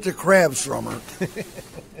did get the crabs from her.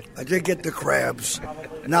 I did get the crabs.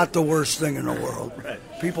 Not the worst thing in the world. Right.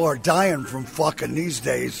 People are dying from fucking these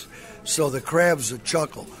days, so the crabs a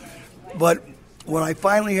chuckle. But when I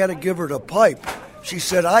finally had to give her the pipe, she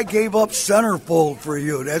said, I gave up centerfold for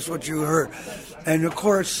you. That's what you heard. And, of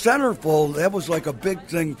course, centerfold, that was like a big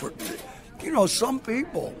thing for, some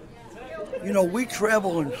people. We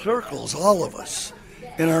travel in circles, all of us,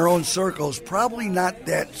 in our own circles. Probably not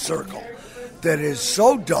that circle that is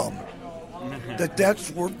so dumb that's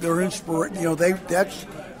where their inspiration, that's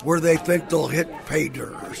where they think they'll hit pay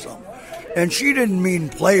dirt or something. And she didn't mean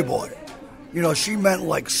Playboy. She meant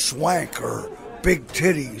like swank or big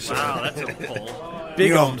titties. Wow, that's a pull.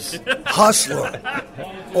 Bigums. Hustler.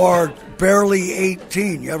 Or barely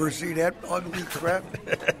 18. You ever see that ugly crap?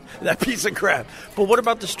 That piece of crap. But what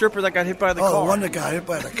about the stripper that got hit by the car? Oh, the one that got hit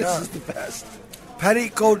by the car. This is the best.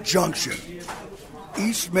 Petticoat Junction,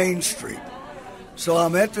 East Main Street. So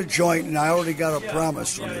I'm at the joint, and I already got a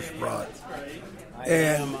promise from this broad.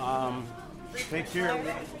 And Take care.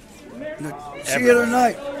 see you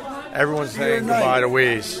tonight. Everyone's saying goodbye to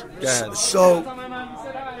Wheeze. Go ahead. So,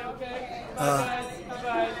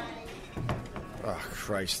 Oh,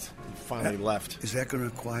 Christ. He finally left. Is that going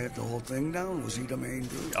to quiet the whole thing down? Was he the main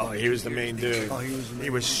dude? Oh, he was the main dude. Oh, he was the main He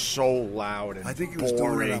was so loud and I think he was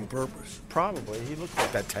boring. doing it on purpose. Probably. He looked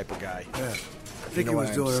like that type of guy. Yeah. I think he was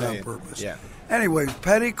doing it on purpose. Yeah. Anyway,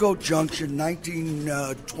 Petticoat Junction,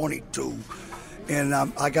 1922. And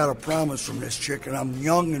I got a promise from this chick, and I'm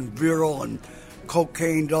young and virile and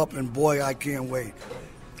cocained up, and boy, I can't wait.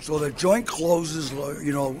 So the joint closes,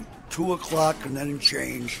 2 o'clock and then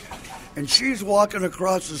change. And she's walking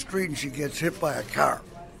across the street, and she gets hit by a car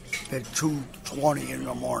at 2:20 in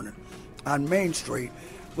the morning on Main Street,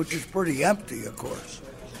 which is pretty empty, of course.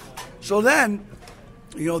 So then,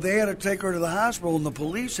 they had to take her to the hospital, and the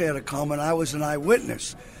police had to come, and I was an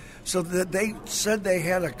eyewitness. So that they said they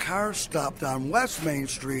had a car stopped on West Main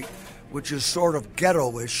Street, which is sort of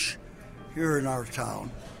ghetto-ish here in our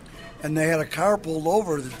town. And they had a car pulled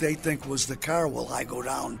over that they think was the car. Well, I go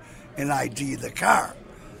down and ID the car.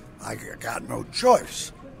 I got no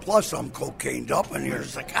choice. Plus, I'm cocained up, and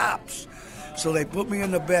here's the cops. So they put me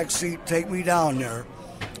in the back seat, take me down there.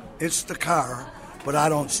 It's the car, but I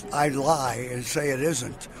lie and say it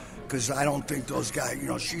isn't, because I don't think those guys,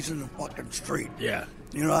 she's in the fucking street. Yeah.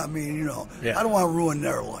 You know what I mean? Yeah. I don't want to ruin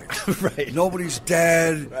their life. Right. Nobody's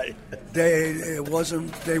dead. Right.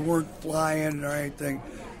 They weren't flying or anything.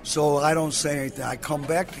 So I don't say anything. I come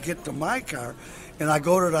back to get to my car, and I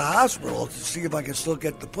go to the hospital to see if I can still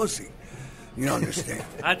get the pussy. You understand?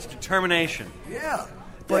 That's determination. Yeah.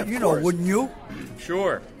 But, Yeah, of course. wouldn't you?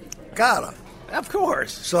 Sure. Gotta. Of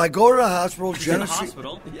course. So I go to the hospital, In the Genesee.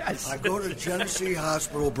 hospital. Yes. I go to Genesee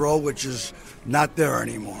Hospital, bro, which is not there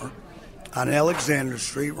anymore, on Alexander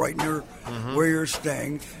Street, right near where you're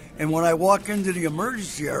staying. And when I walk into the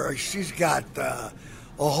emergency area, she's got a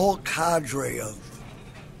whole cadre of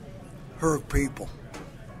her people,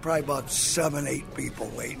 probably about 7, 8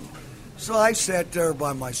 people waiting. So I sat there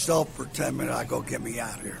by myself for 10 minutes. I go, get me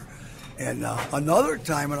out of here. And another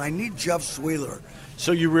time, and I need Jeff Sweeler.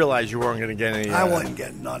 So you realized you weren't going to get any... I wasn't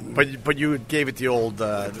getting nothing. But you gave it the old...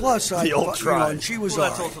 Plus, the old try. and she was Well,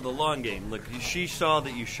 that's all right. also the long game. Look, she saw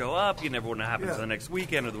that you show up. You never want to happen Yeah. to the next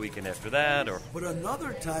weekend or the weekend after that. Or But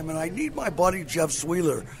another time, and I need my buddy Jeff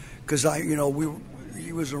Sweeler, because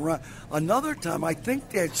he was around. Another time, I think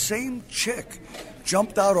that same chick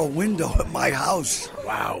jumped out a window at my house.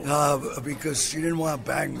 Wow. Because she didn't want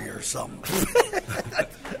to bang me or something.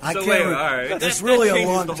 I so can't wait, remember. all right. That's that really a changes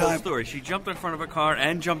long the whole time. story. She jumped in front of a car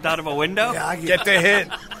and jumped out of a window. Yeah, Get the hit.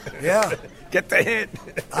 yeah. Get the hit.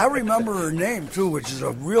 I remember her name too, which is a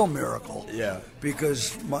real miracle. Yeah.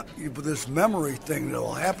 Because this memory thing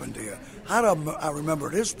that'll happen to you. How do I remember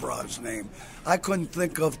this broad's name? I couldn't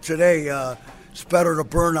think of today. It's better to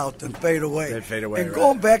burn out than fade away. Than fade away, And right.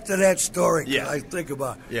 going back to that story, 'cause Yeah. I think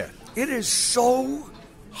about it. Yeah. It is so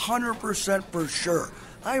 100% for sure.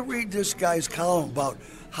 I read this guy's column about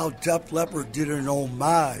how Def Leppard did an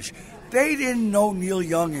homage. They didn't know Neil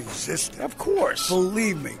Young existed. Of course.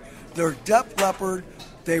 Believe me. They're Def Leppard.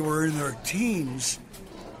 They were in their teens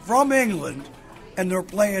from England, and they're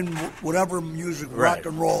playing whatever music, Right. rock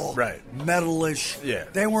and roll, Right. metalish. Yeah.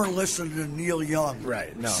 They weren't listening to Neil Young,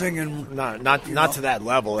 Right. No. singing. Not you know. to that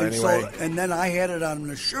level And anyway. and then I had it on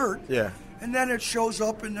the shirt. Yeah. and then it shows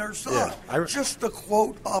up in their song. Yeah, just the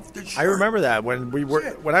quote off the shirt. I remember that when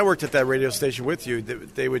when I worked at that radio station with you,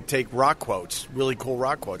 they would take rock quotes, really cool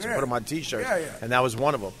rock quotes, and put them on T-shirts, and that was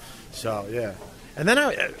one of them. So yeah, and then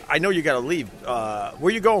I know you got to leave.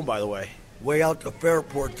 Where you going, by the way? Way out to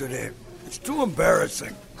Fairport today. It's too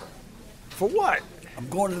embarrassing. For what? I'm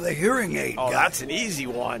going to the hearing aid guy. That's an easy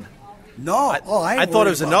one. No, I thought it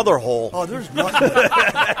was another hole. Oh, there's nothing.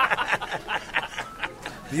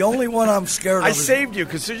 The only one I'm scared of. I saved you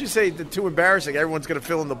because as soon as you say the too embarrassing, everyone's going to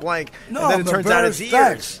fill in the blank. No, and then it turns out it's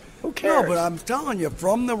ears. Who cares? No, but I'm telling you,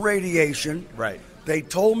 from the radiation, right? They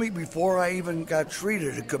told me before I even got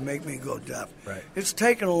treated it could make me go deaf. Right. It's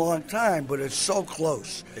taken a long time, but it's so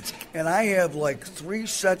close. And I have like 3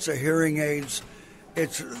 sets of hearing aids.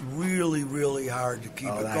 It's really, really hard to keep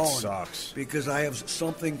it that going. Sucks. Because I have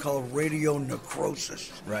something called radio necrosis.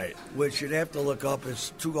 Right. Which you'd have to look up.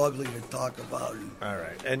 It's too ugly to talk about. All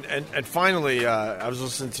right. And finally, I was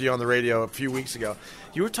listening to you on the radio a few weeks ago.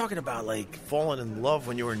 You were talking about, like, falling in love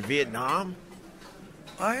when you were in Vietnam.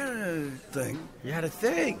 I had a thing. You had a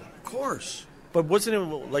thing? Of course. But wasn't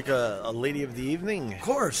it like a lady of the evening? Of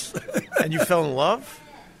course. And you fell in love?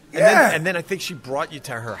 Yeah. And then I think she brought you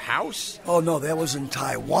to her house? Oh, no, that was in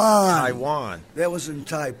Taiwan. That was in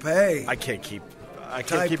Taipei. I can't keep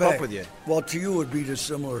up with you. Well, to you it would be the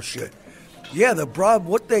similar shit. Yeah,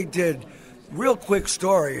 what they did, real quick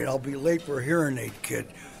story, and I'll be late for hearing aid kid,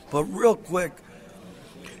 but real quick,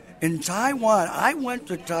 in Taiwan, I went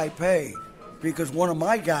to Taipei because one of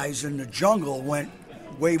my guys in the jungle went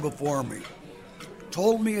way before me.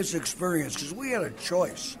 Told me his experience, because we had a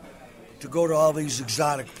choice to go to all these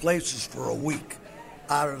exotic places for a week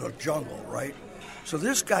out of the jungle, right? So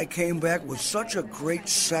this guy came back with such a great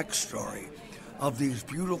sex story of these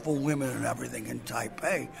beautiful women and everything in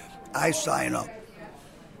Taipei. I sign up.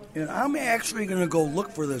 And I'm actually going to go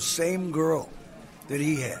look for the same girl that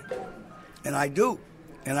he had. And I do.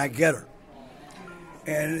 And I get her.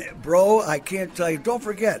 And, bro, I can't tell you. Don't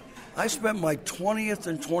forget, I spent my 20th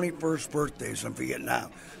and 21st birthdays in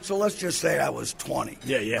Vietnam. So let's just say I was 20.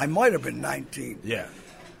 Yeah. I might have been 19. Yeah.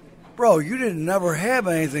 Bro, you didn't never have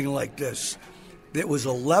anything like this. It was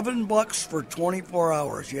 $11 for 24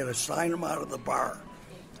 hours. You had to sign them out of the bar.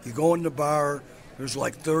 You go in the bar, there's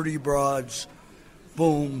like 30 broads.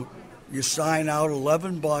 Boom. You sign out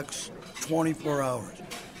 $11, 24 hours.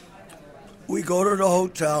 We go to the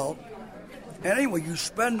hotel. And anyway, you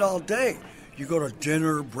spend all day. You go to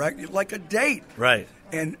dinner, breakfast, like a date. Right.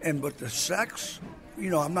 But the sex,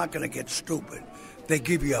 I'm not going to get stupid. They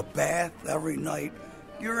give you a bath every night.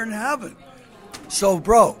 You're in heaven. So,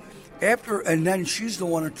 bro, and then she's the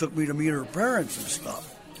one that took me to meet her parents and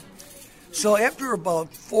stuff. So after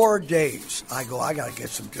about 4 days, I go, I got to get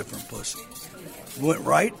some different pussy. Went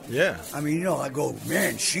right? Yeah. I mean, I go,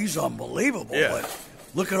 man, she's unbelievable. Yeah. But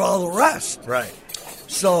look at all the rest. Right.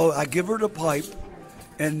 So I give her the pipe.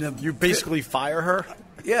 And you basically fire her?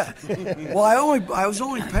 Yeah. Well, I was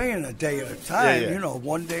only paying a day at a time, Yeah.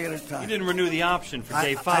 1 day at a time. You didn't renew the option for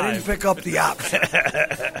day 5. I didn't pick up the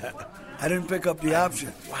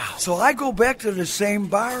option. Wow. So I go back to the same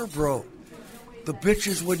bar, bro. The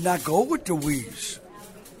bitches would not go with the wees.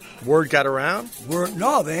 Word got around?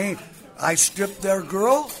 No, they ain't. I stripped their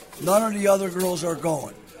girl. None of the other girls are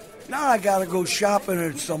going. Now I got to go shopping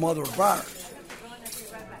at some other bar.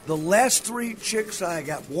 The last 3 chicks I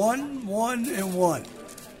got, one, and one,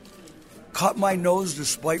 cut my nose to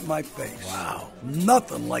spite my face. Wow.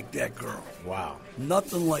 Nothing like that girl. Wow.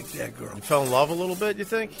 Nothing like that girl. You fell in love a little bit, you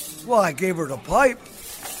think? Well, I gave her the pipe.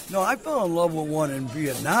 No, I fell in love with one in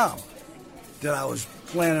Vietnam that I was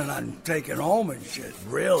planning on taking home and shit.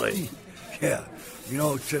 Really? Yeah.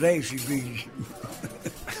 Today she'd be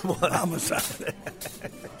homicide.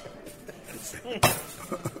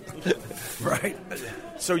 Right?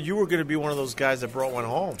 So you were going to be one of those guys that brought one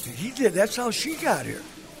home. He did. That's how she got here.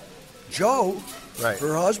 Joe, right,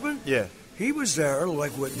 her husband, yeah, he was there,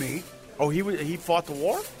 like with me. Oh, he fought the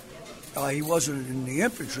war? He wasn't in the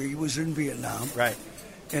infantry. He was in Vietnam. Right.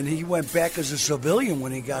 And he went back as a civilian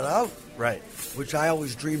when he got out. Right. Which I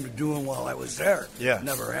always dreamed of doing while I was there. Yeah.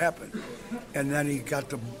 Never happened. And then he got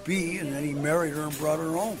to be, and then he married her and brought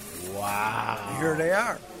her home. Wow. And here they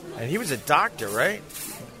are. And he was a doctor, right?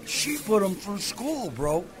 She put him through school,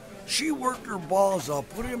 bro. She worked her balls up,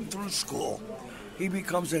 put him through school. He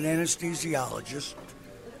becomes an anesthesiologist,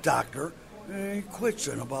 doctor, and he quits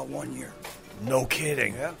in about 1 year. No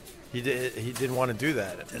kidding. Yeah. He didn't want to do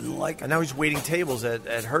that. Didn't like it. And now he's waiting tables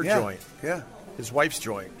at her joint. Yeah. His wife's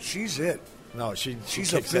joint. She's it. No,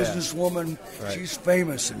 she's a businesswoman. Right. She's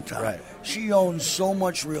famous in town. Right. She owns so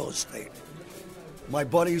much real estate. My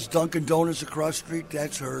buddy's Dunkin' Donuts across the street,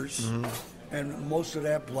 that's hers. Mm-hmm. and most of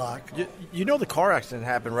that block. You know the car accident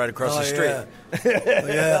happened right across the street.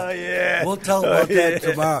 Yeah. Yeah. We'll tell about that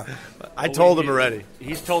tomorrow. I told him already.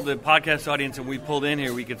 He's told the podcast audience when we pulled in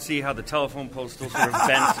here, we could see how the telephone pole still sort of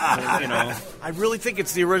bent, you know. I really think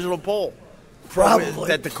it's the original pole. Probably.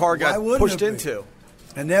 That the car got Why wouldn't pushed it be? into.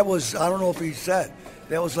 And that was, I don't know if he said,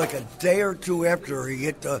 that was like a day or two after he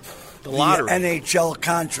hit the lottery. NHL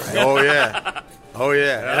contract. Oh, yeah. Oh,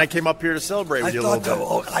 yeah. And I came up here to celebrate with you a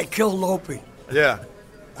little bit. I killed Lopi. Yeah.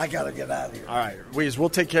 I got to get out of here. All right. We'll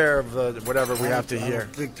take care of whatever we have to I hear.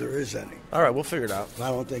 don't think there is any. All right. We'll figure it out. I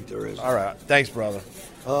don't think there is. All right. Thanks, brother.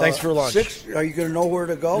 Thanks for lunch. 6, are you going to know where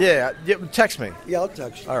to go? Yeah. Text me. Yeah, I'll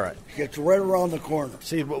text you. All right. It's right around the corner.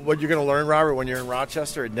 See, what you're going to learn, Robert, when you're in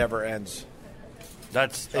Rochester, it never ends.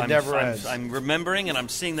 Never ends. I'm remembering, and I'm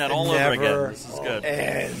seeing that all over again. This is good.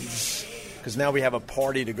 Ends. Because now we have a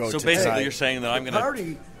party to go to. So basically, tonight. you're saying that I'm going to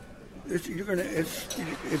party.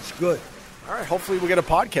 It's good. All right. Hopefully, we get a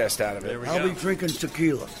podcast out of it. I'll be drinking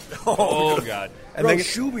tequila. Oh God! And Bro, then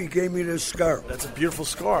Shuby gave me this scarf that's a beautiful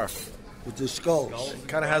scarf. with the skulls.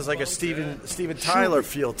 Kind of has like a Steven Tyler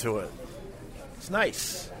feel to it. It's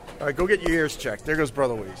nice. All right, go get your ears checked. There goes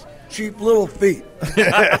Brother Weeze. Cheap little feet.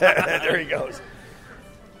 There he goes.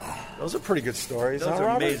 Those are pretty good stories. Those huh, are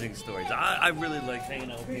Robert? amazing stories. I really like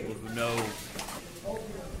hanging out with people who know,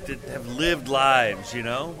 that have lived lives, you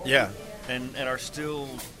know? Yeah. And are still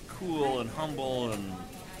cool and humble. And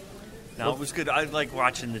now, it was good. I like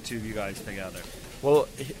watching the two of you guys together. Well,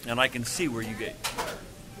 and I can see where you get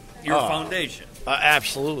your foundation.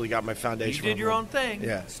 Absolutely got my foundation. You did your own thing.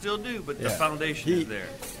 Yeah. Still do, but the foundation is there.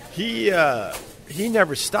 He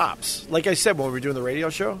never stops. Like I said when we were doing the radio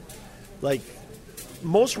show, like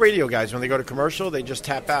most radio guys, when they go to commercial, they just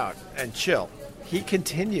tap out and chill. He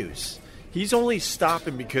continues. He's only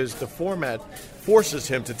stopping because the format forces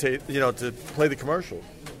him to to play the commercial,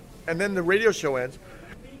 and then the radio show ends.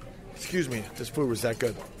 Excuse me, this food was that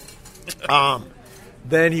good.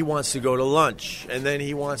 Then he wants to go to lunch, and then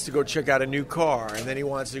he wants to go check out a new car, and then he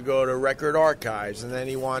wants to go to Record Archives, and then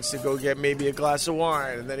he wants to go get maybe a glass of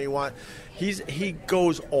wine, and then he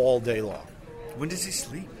goes all day long. When does he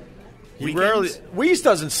sleep? He rarely. Weeze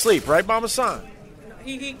doesn't sleep, right, Mama San?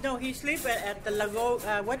 He sleeps at the Lago.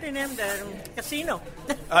 What's the name? The casino.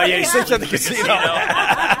 Oh yeah, he sleeps at the casino.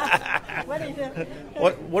 What is it?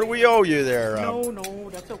 What do we owe you there? No,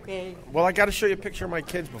 that's okay. Well, I got to show you a picture of my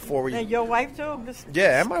kids before we. And your wife too?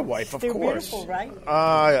 Yeah, and my wife, of they're course. Beautiful,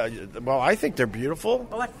 right? Well, I think they're beautiful.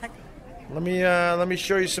 Oh, Let me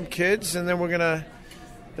show you some kids, and then we're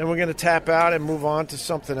gonna tap out and move on to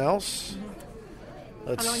something else.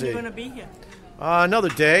 Let's How long see. are you gonna be here? Another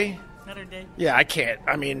day. Another day. Yeah, I can't.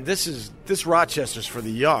 I mean, this Rochester's for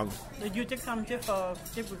the young. You to come here because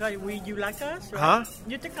you like us, right? Huh?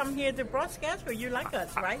 You to come here to broadcast because you like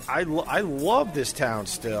us, right? I love this town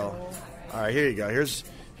still. All right, here you go.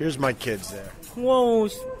 Here's my kids there. Whoa.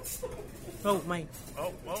 Oh, my.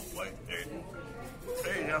 Oh, wait.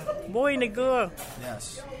 There you go. Boy and a girl.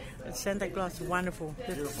 Yes. Santa Claus is wonderful.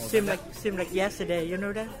 Seemed like yesterday, you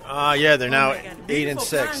know that? Yeah, they're now Oh my God. 8 and Beautiful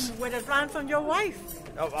 6. plan with a plan from your wife.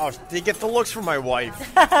 Oh, they get the looks from my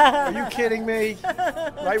wife. Are you kidding me?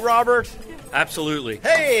 Right, Robert? Absolutely.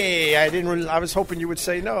 Hey, I was hoping you would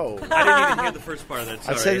say no. I didn't even hear the first part of that.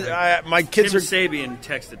 Sorry. I said my kids Tim are. Sabian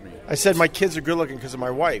texted me. I said my kids are good looking because of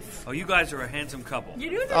my wife. Oh, you guys are a handsome couple.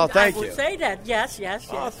 You do that? Oh, thank I would you. say that. Yes.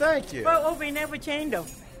 Oh, thank you. Well, we never changed, though.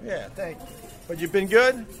 Yeah, thank you. But you've been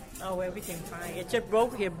good? Oh, everything fine. It just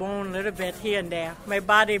broke here, bone a little bit here and there. My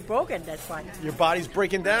body broken, that's why. Your body's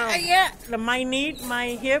breaking down? Yeah, my knee, my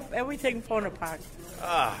hip, everything falling apart.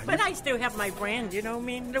 But I still have my brain, you know what I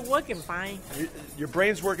mean? They're working fine. Your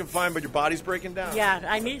brain's working fine, but your body's breaking down? Yeah,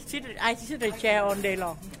 I sit in a chair all day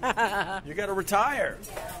long. You got to retire.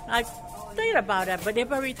 I think about that, but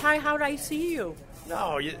if I retire, how do I see you?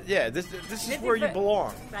 No, this is where you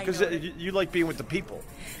belong. Because you like being with the people.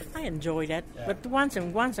 I enjoy that, but once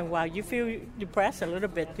in a while you feel depressed a little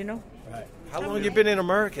bit, you know. Right. How long have you been in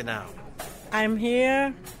America now? I'm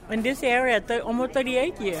here in this area almost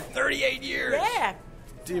 38 years. 38 years? Yeah.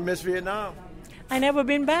 Do you miss Vietnam? I never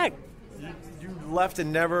been back. You left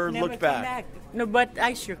and never looked back. No, but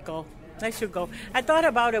I should go. I thought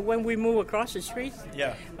about it when we moved across the street.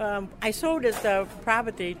 Yeah. I sold this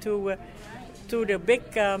property to the big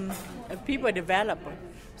people developer.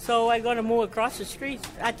 So I'm going to move across the street.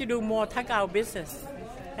 I have to do more takeout business.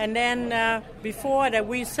 And then before that,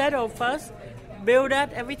 we settled first, build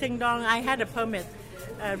that, everything done. I had a permit.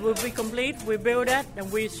 Will be complete. We build that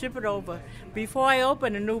and we ship it over. Before I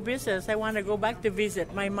open a new business, I want to go back to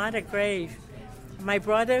visit my mother's grave. My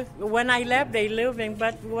brother, when I left, they living,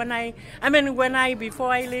 but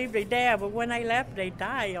before I leave, they there, but when I left, they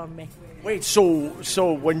die on me. Wait,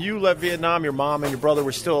 so when you left Vietnam, your mom and your brother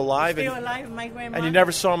were still alive? Still alive, my grandmother. And you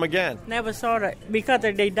never saw them again? Never saw that, because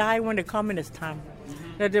they died when the communist time.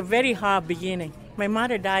 That's a very hard beginning. My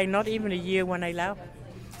mother died not even a year when I left.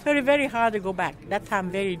 So it's very hard to go back. That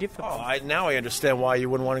time very difficult. Oh, now I understand why you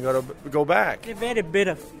wouldn't want to go back. It's very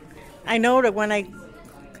bitter. I know that when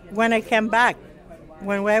I came back,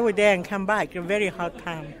 when I was there and come back, it's a very hard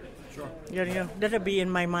time. Sure. You know, that'll be in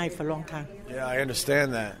my mind for a long time. Yeah, I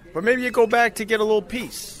understand that. But maybe you go back to get a little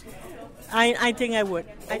peace. I think I would.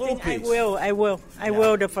 I will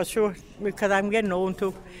for sure, because I'm getting old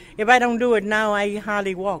too. If I don't do it now, I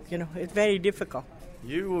hardly walk. You know, it's very difficult.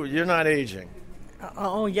 You're not aging.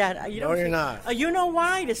 Oh yeah. No, you're not. You know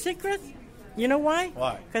why? The secret? You know why?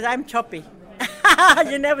 Why? Because I'm choppy.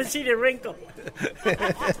 You never see the wrinkle.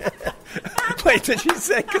 Wait, did you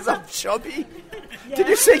say because I'm chubby? Yeah. Did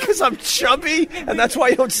you say because I'm chubby, and that's why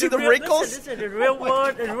you don't see the wrinkles? Listen, the real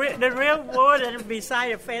word, the real word, and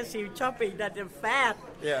beside a fancy chubby, that the fat.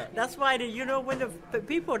 Yeah. That's why when the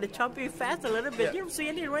people, the chubby fat a little bit, you don't see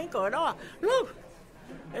any wrinkle at all. Look.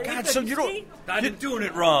 God, so you don't. I've been doing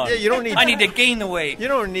it wrong. Yeah, you don't need. I need to gain the weight. You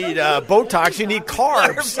don't need Botox. You need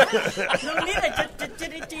carbs. You don't need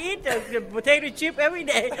it to eat the potato chip every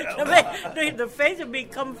day. The face will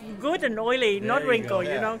become good and oily, not wrinkle.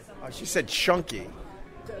 You know. Oh, she said chunky.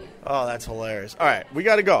 Oh, that's hilarious. All right, we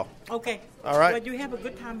got to go. Okay. All right. But you have a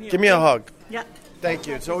good time here. Give me a hug. Yeah. Thank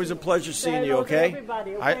you. It's always a pleasure seeing you. Okay.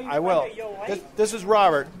 Everybody, okay? I will. This is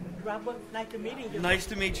Robert. Robert, nice to meet you. Nice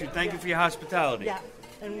to meet you. Thank you for your hospitality. Yeah.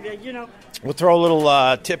 And, we'll throw a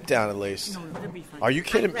little tip down at least. No, that'll be fine. Are you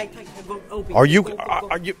kidding? Are you?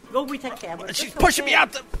 Go, we take care of it. She's pushing me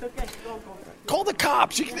out. Okay, go. Call the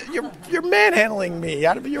cops. You're manhandling me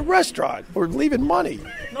out of your restaurant. We're leaving money.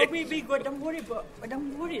 No, be good. Don't worry.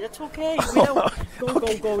 That's okay. Go.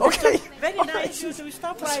 Okay. Very nice. You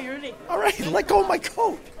stop by early. All right. Let go of my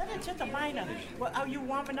coat. That's just a minor. Well, are you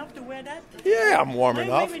warm enough to wear that? Yeah, I'm warm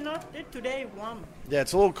enough. Maybe not today. Warm. Yeah,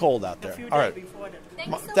 it's a little cold out there. All right.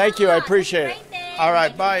 Thank you. I appreciate it. All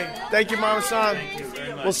right. Bye. Thank you, Mama San.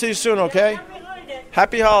 We'll see you soon. Okay.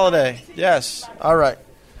 Happy holiday. Yes. All right.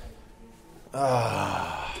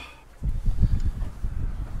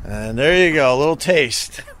 And there you go, a little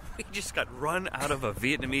taste. We just got run out of a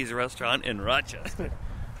Vietnamese restaurant in Rochester.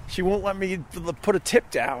 She won't let me put a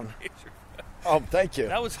tip down. Oh, thank you.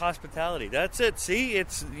 That was hospitality. That's it. See,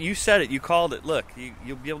 you said it. You called it. Look,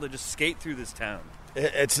 you'll be able to just skate through this town.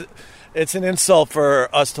 It's an insult for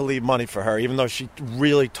us to leave money for her, even though she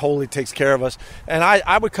really totally takes care of us. And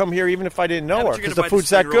I would come here even if I didn't know her, because the food's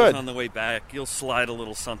that good. On the way back, you'll slide a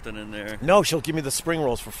little something in there. No, she'll give me the spring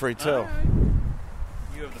rolls for free, too. Right.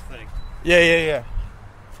 You have the thing. Yeah.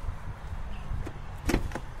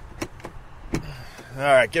 All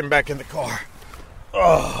right, getting back in the car.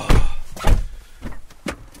 Oh.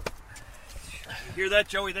 You hear that,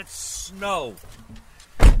 Joey? That's snow.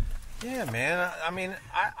 Yeah, man. I mean,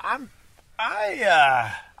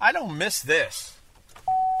 I don't miss this.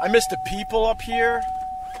 I miss the people up here.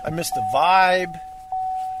 I miss the vibe.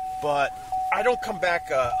 But I don't come back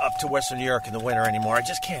up to Western New York in the winter anymore. I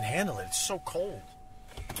just can't handle it. It's so cold.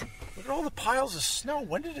 Look at all the piles of snow.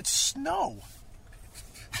 When did it snow?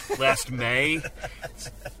 Last May.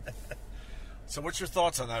 So what's your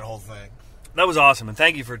thoughts on that whole thing? That was awesome, and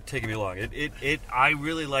thank you for taking me along. I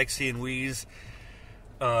really like seeing Weeze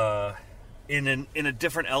in a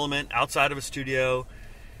different element outside of a studio.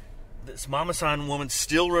 This Mama San woman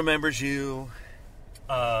still remembers you.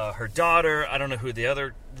 Her daughter, I don't know who the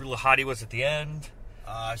other little hottie was at the end.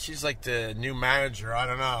 She's like the new manager. I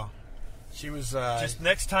don't know. She was just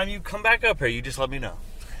next time you come back up here, you just let me know.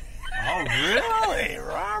 Oh, really,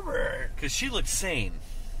 Robert? Because she looks sane.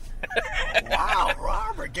 Wow,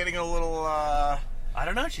 Robert, getting a little. I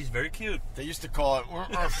don't know. She's very cute. They used to call it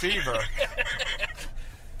fever.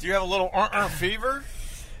 Do you have a little fever?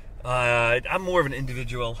 I'm more of an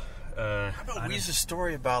individual. How about Weeze's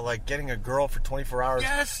story about like getting a girl for 24 hours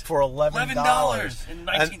yes, for $11 in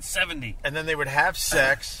 1970, and then they would have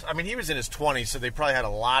sex. I mean, he was in his 20s, so they probably had a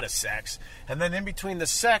lot of sex. And then in between the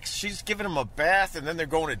sex, she's giving him a bath, and then they're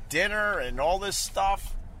going to dinner and all this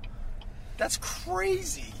stuff. That's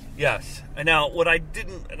crazy. Yes. And now, because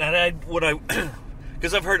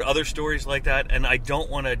I've heard other stories like that, and I don't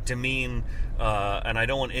want to demean, and I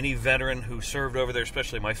don't want any veteran who served over there,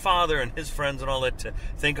 especially my father and his friends and all that, to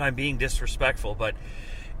think I'm being disrespectful. But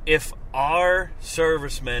if our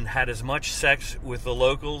servicemen had as much sex with the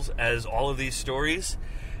locals as all of these stories,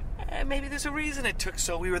 maybe there's a reason it took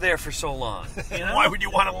so. We were there for so long. You know? Why would you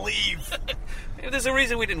want to leave? Maybe there's a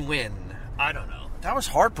reason we didn't win. I don't know. That was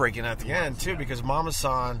heartbreaking at the end, too, because Mama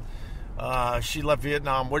San, she left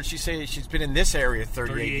Vietnam. What did she say? She's been in this area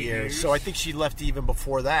 38 years. So I think she left even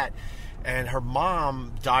before that. And her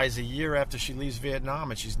mom dies a year after she leaves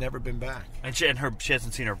Vietnam, and she's never been back. And she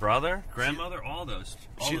hasn't seen her brother, grandmother, all those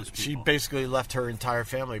people. She basically left her entire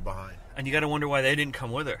family behind. And you got to wonder why they didn't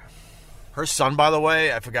come with her. Her son, by the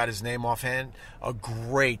way, I forgot his name offhand, a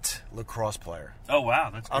great lacrosse player. Oh,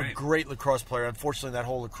 wow, that's great. A great lacrosse player. Unfortunately, that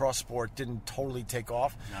whole lacrosse sport didn't totally take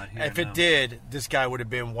off. Not here, if it did, this guy would have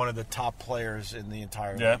been one of the top players in the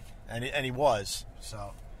entire league. And he was.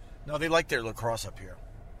 So, no, they like their lacrosse up here.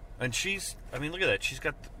 And look at that. She's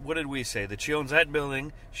got, what did we say? That she owns that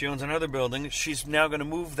building. She owns another building. She's now going to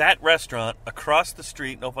move that restaurant across the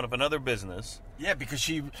street and open up another business. Yeah, because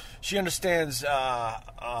she understands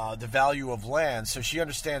the value of land. So she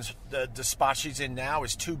understands the spot she's in now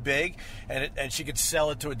is too big, and she could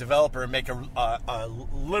sell it to a developer and make a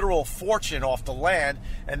literal fortune off the land,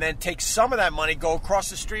 and then take some of that money, go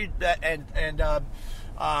across the street, and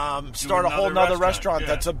start a whole nother restaurant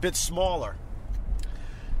that's a bit smaller.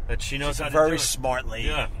 That she knows She's how a to do very it. smart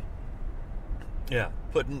lady. Yeah.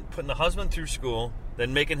 Putting the husband through school,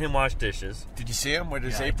 then making him wash dishes. Did you see him with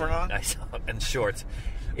his apron on? I saw him in shorts.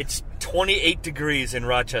 It's 28 degrees in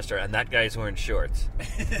Rochester, and that guy's wearing shorts.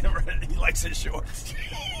 He likes his shorts.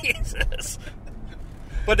 Jesus.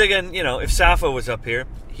 But again, if Safo was up here,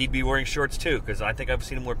 he'd be wearing shorts too, because I think I've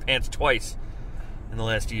seen him wear pants twice in the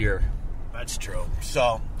last year. That's true.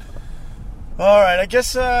 So, all right, I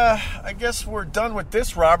guess we're done with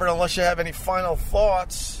this, Robert, unless you have any final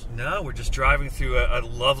thoughts. No, we're just driving through a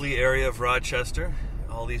lovely area of Rochester.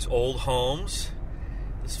 All these old homes.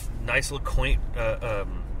 This nice little quaint,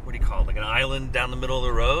 what do you call it, like an island down the middle of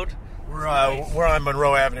the road. We're on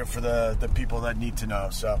Monroe Avenue for the people that need to know.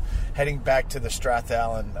 So heading back to the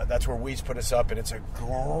Strathdale, and that's where Weeze put us up, and it's a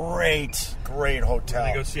great, great hotel. We're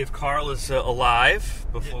going to go see if Carl is alive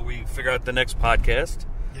before we figure out the next podcast.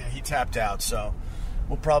 Yeah, he tapped out, so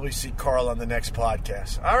we'll probably see Carl on the next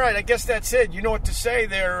podcast. All right, I guess that's it. You know what to say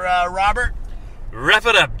there, Robert? Wrap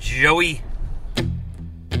it up, Joey.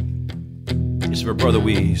 This is for Brother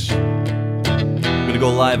Weeze. I'm going to go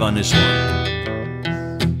live on this one.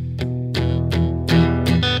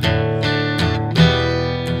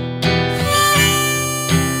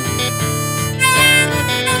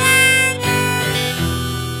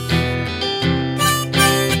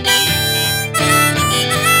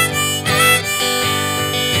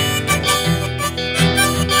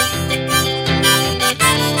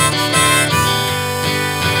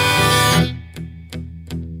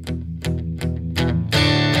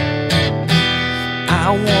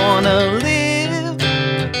 I wanna live,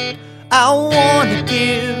 I wanna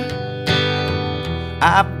give.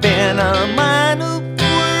 I've been a miner for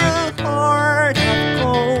a heart of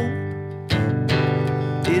gold.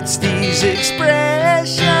 It's these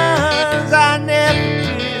expressions I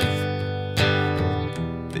never give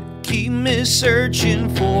that keep me searching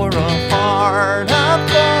for a heart of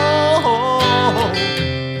gold.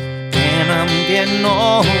 And I'm getting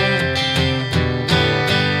old.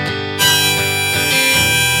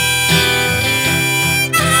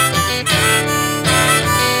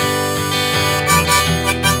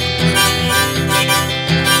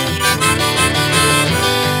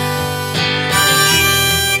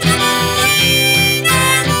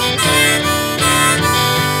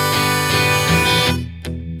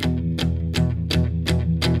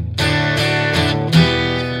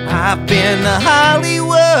 I've been to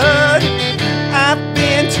Hollywood, I've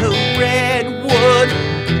been to Redwood,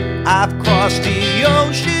 I've crossed the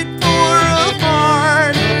ocean for a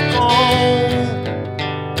heart of gold.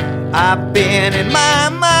 I've been in my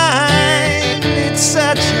mind, it's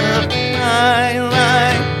such a fine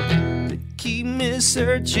line to keep me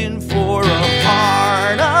searching for a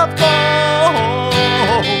heart of gold.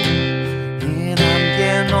 And I'm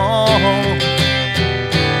getting old.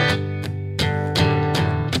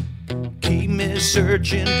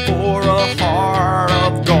 Searching for a heart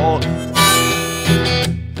of gold.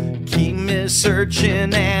 Keep me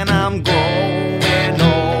searching and I'm growing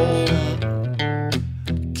old.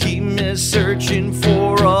 Keep me searching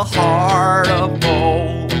for a heart of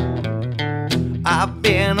gold. I've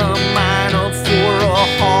been a miner for a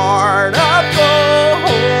heart of gold.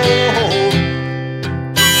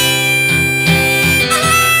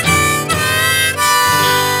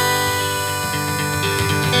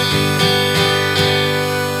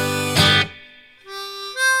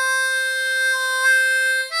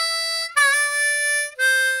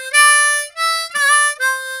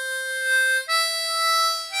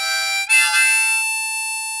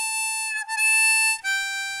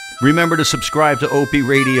 Remember to subscribe to Opie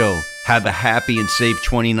Radio. Have a happy and safe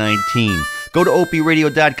 2019. Go to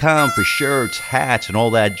opieradio.com for shirts, hats, and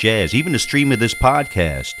all that jazz, even the stream of this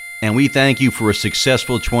podcast. And we thank you for a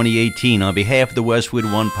successful 2018 on behalf of the Westwood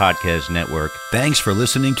One Podcast Network. Thanks for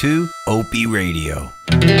listening to Opie Radio.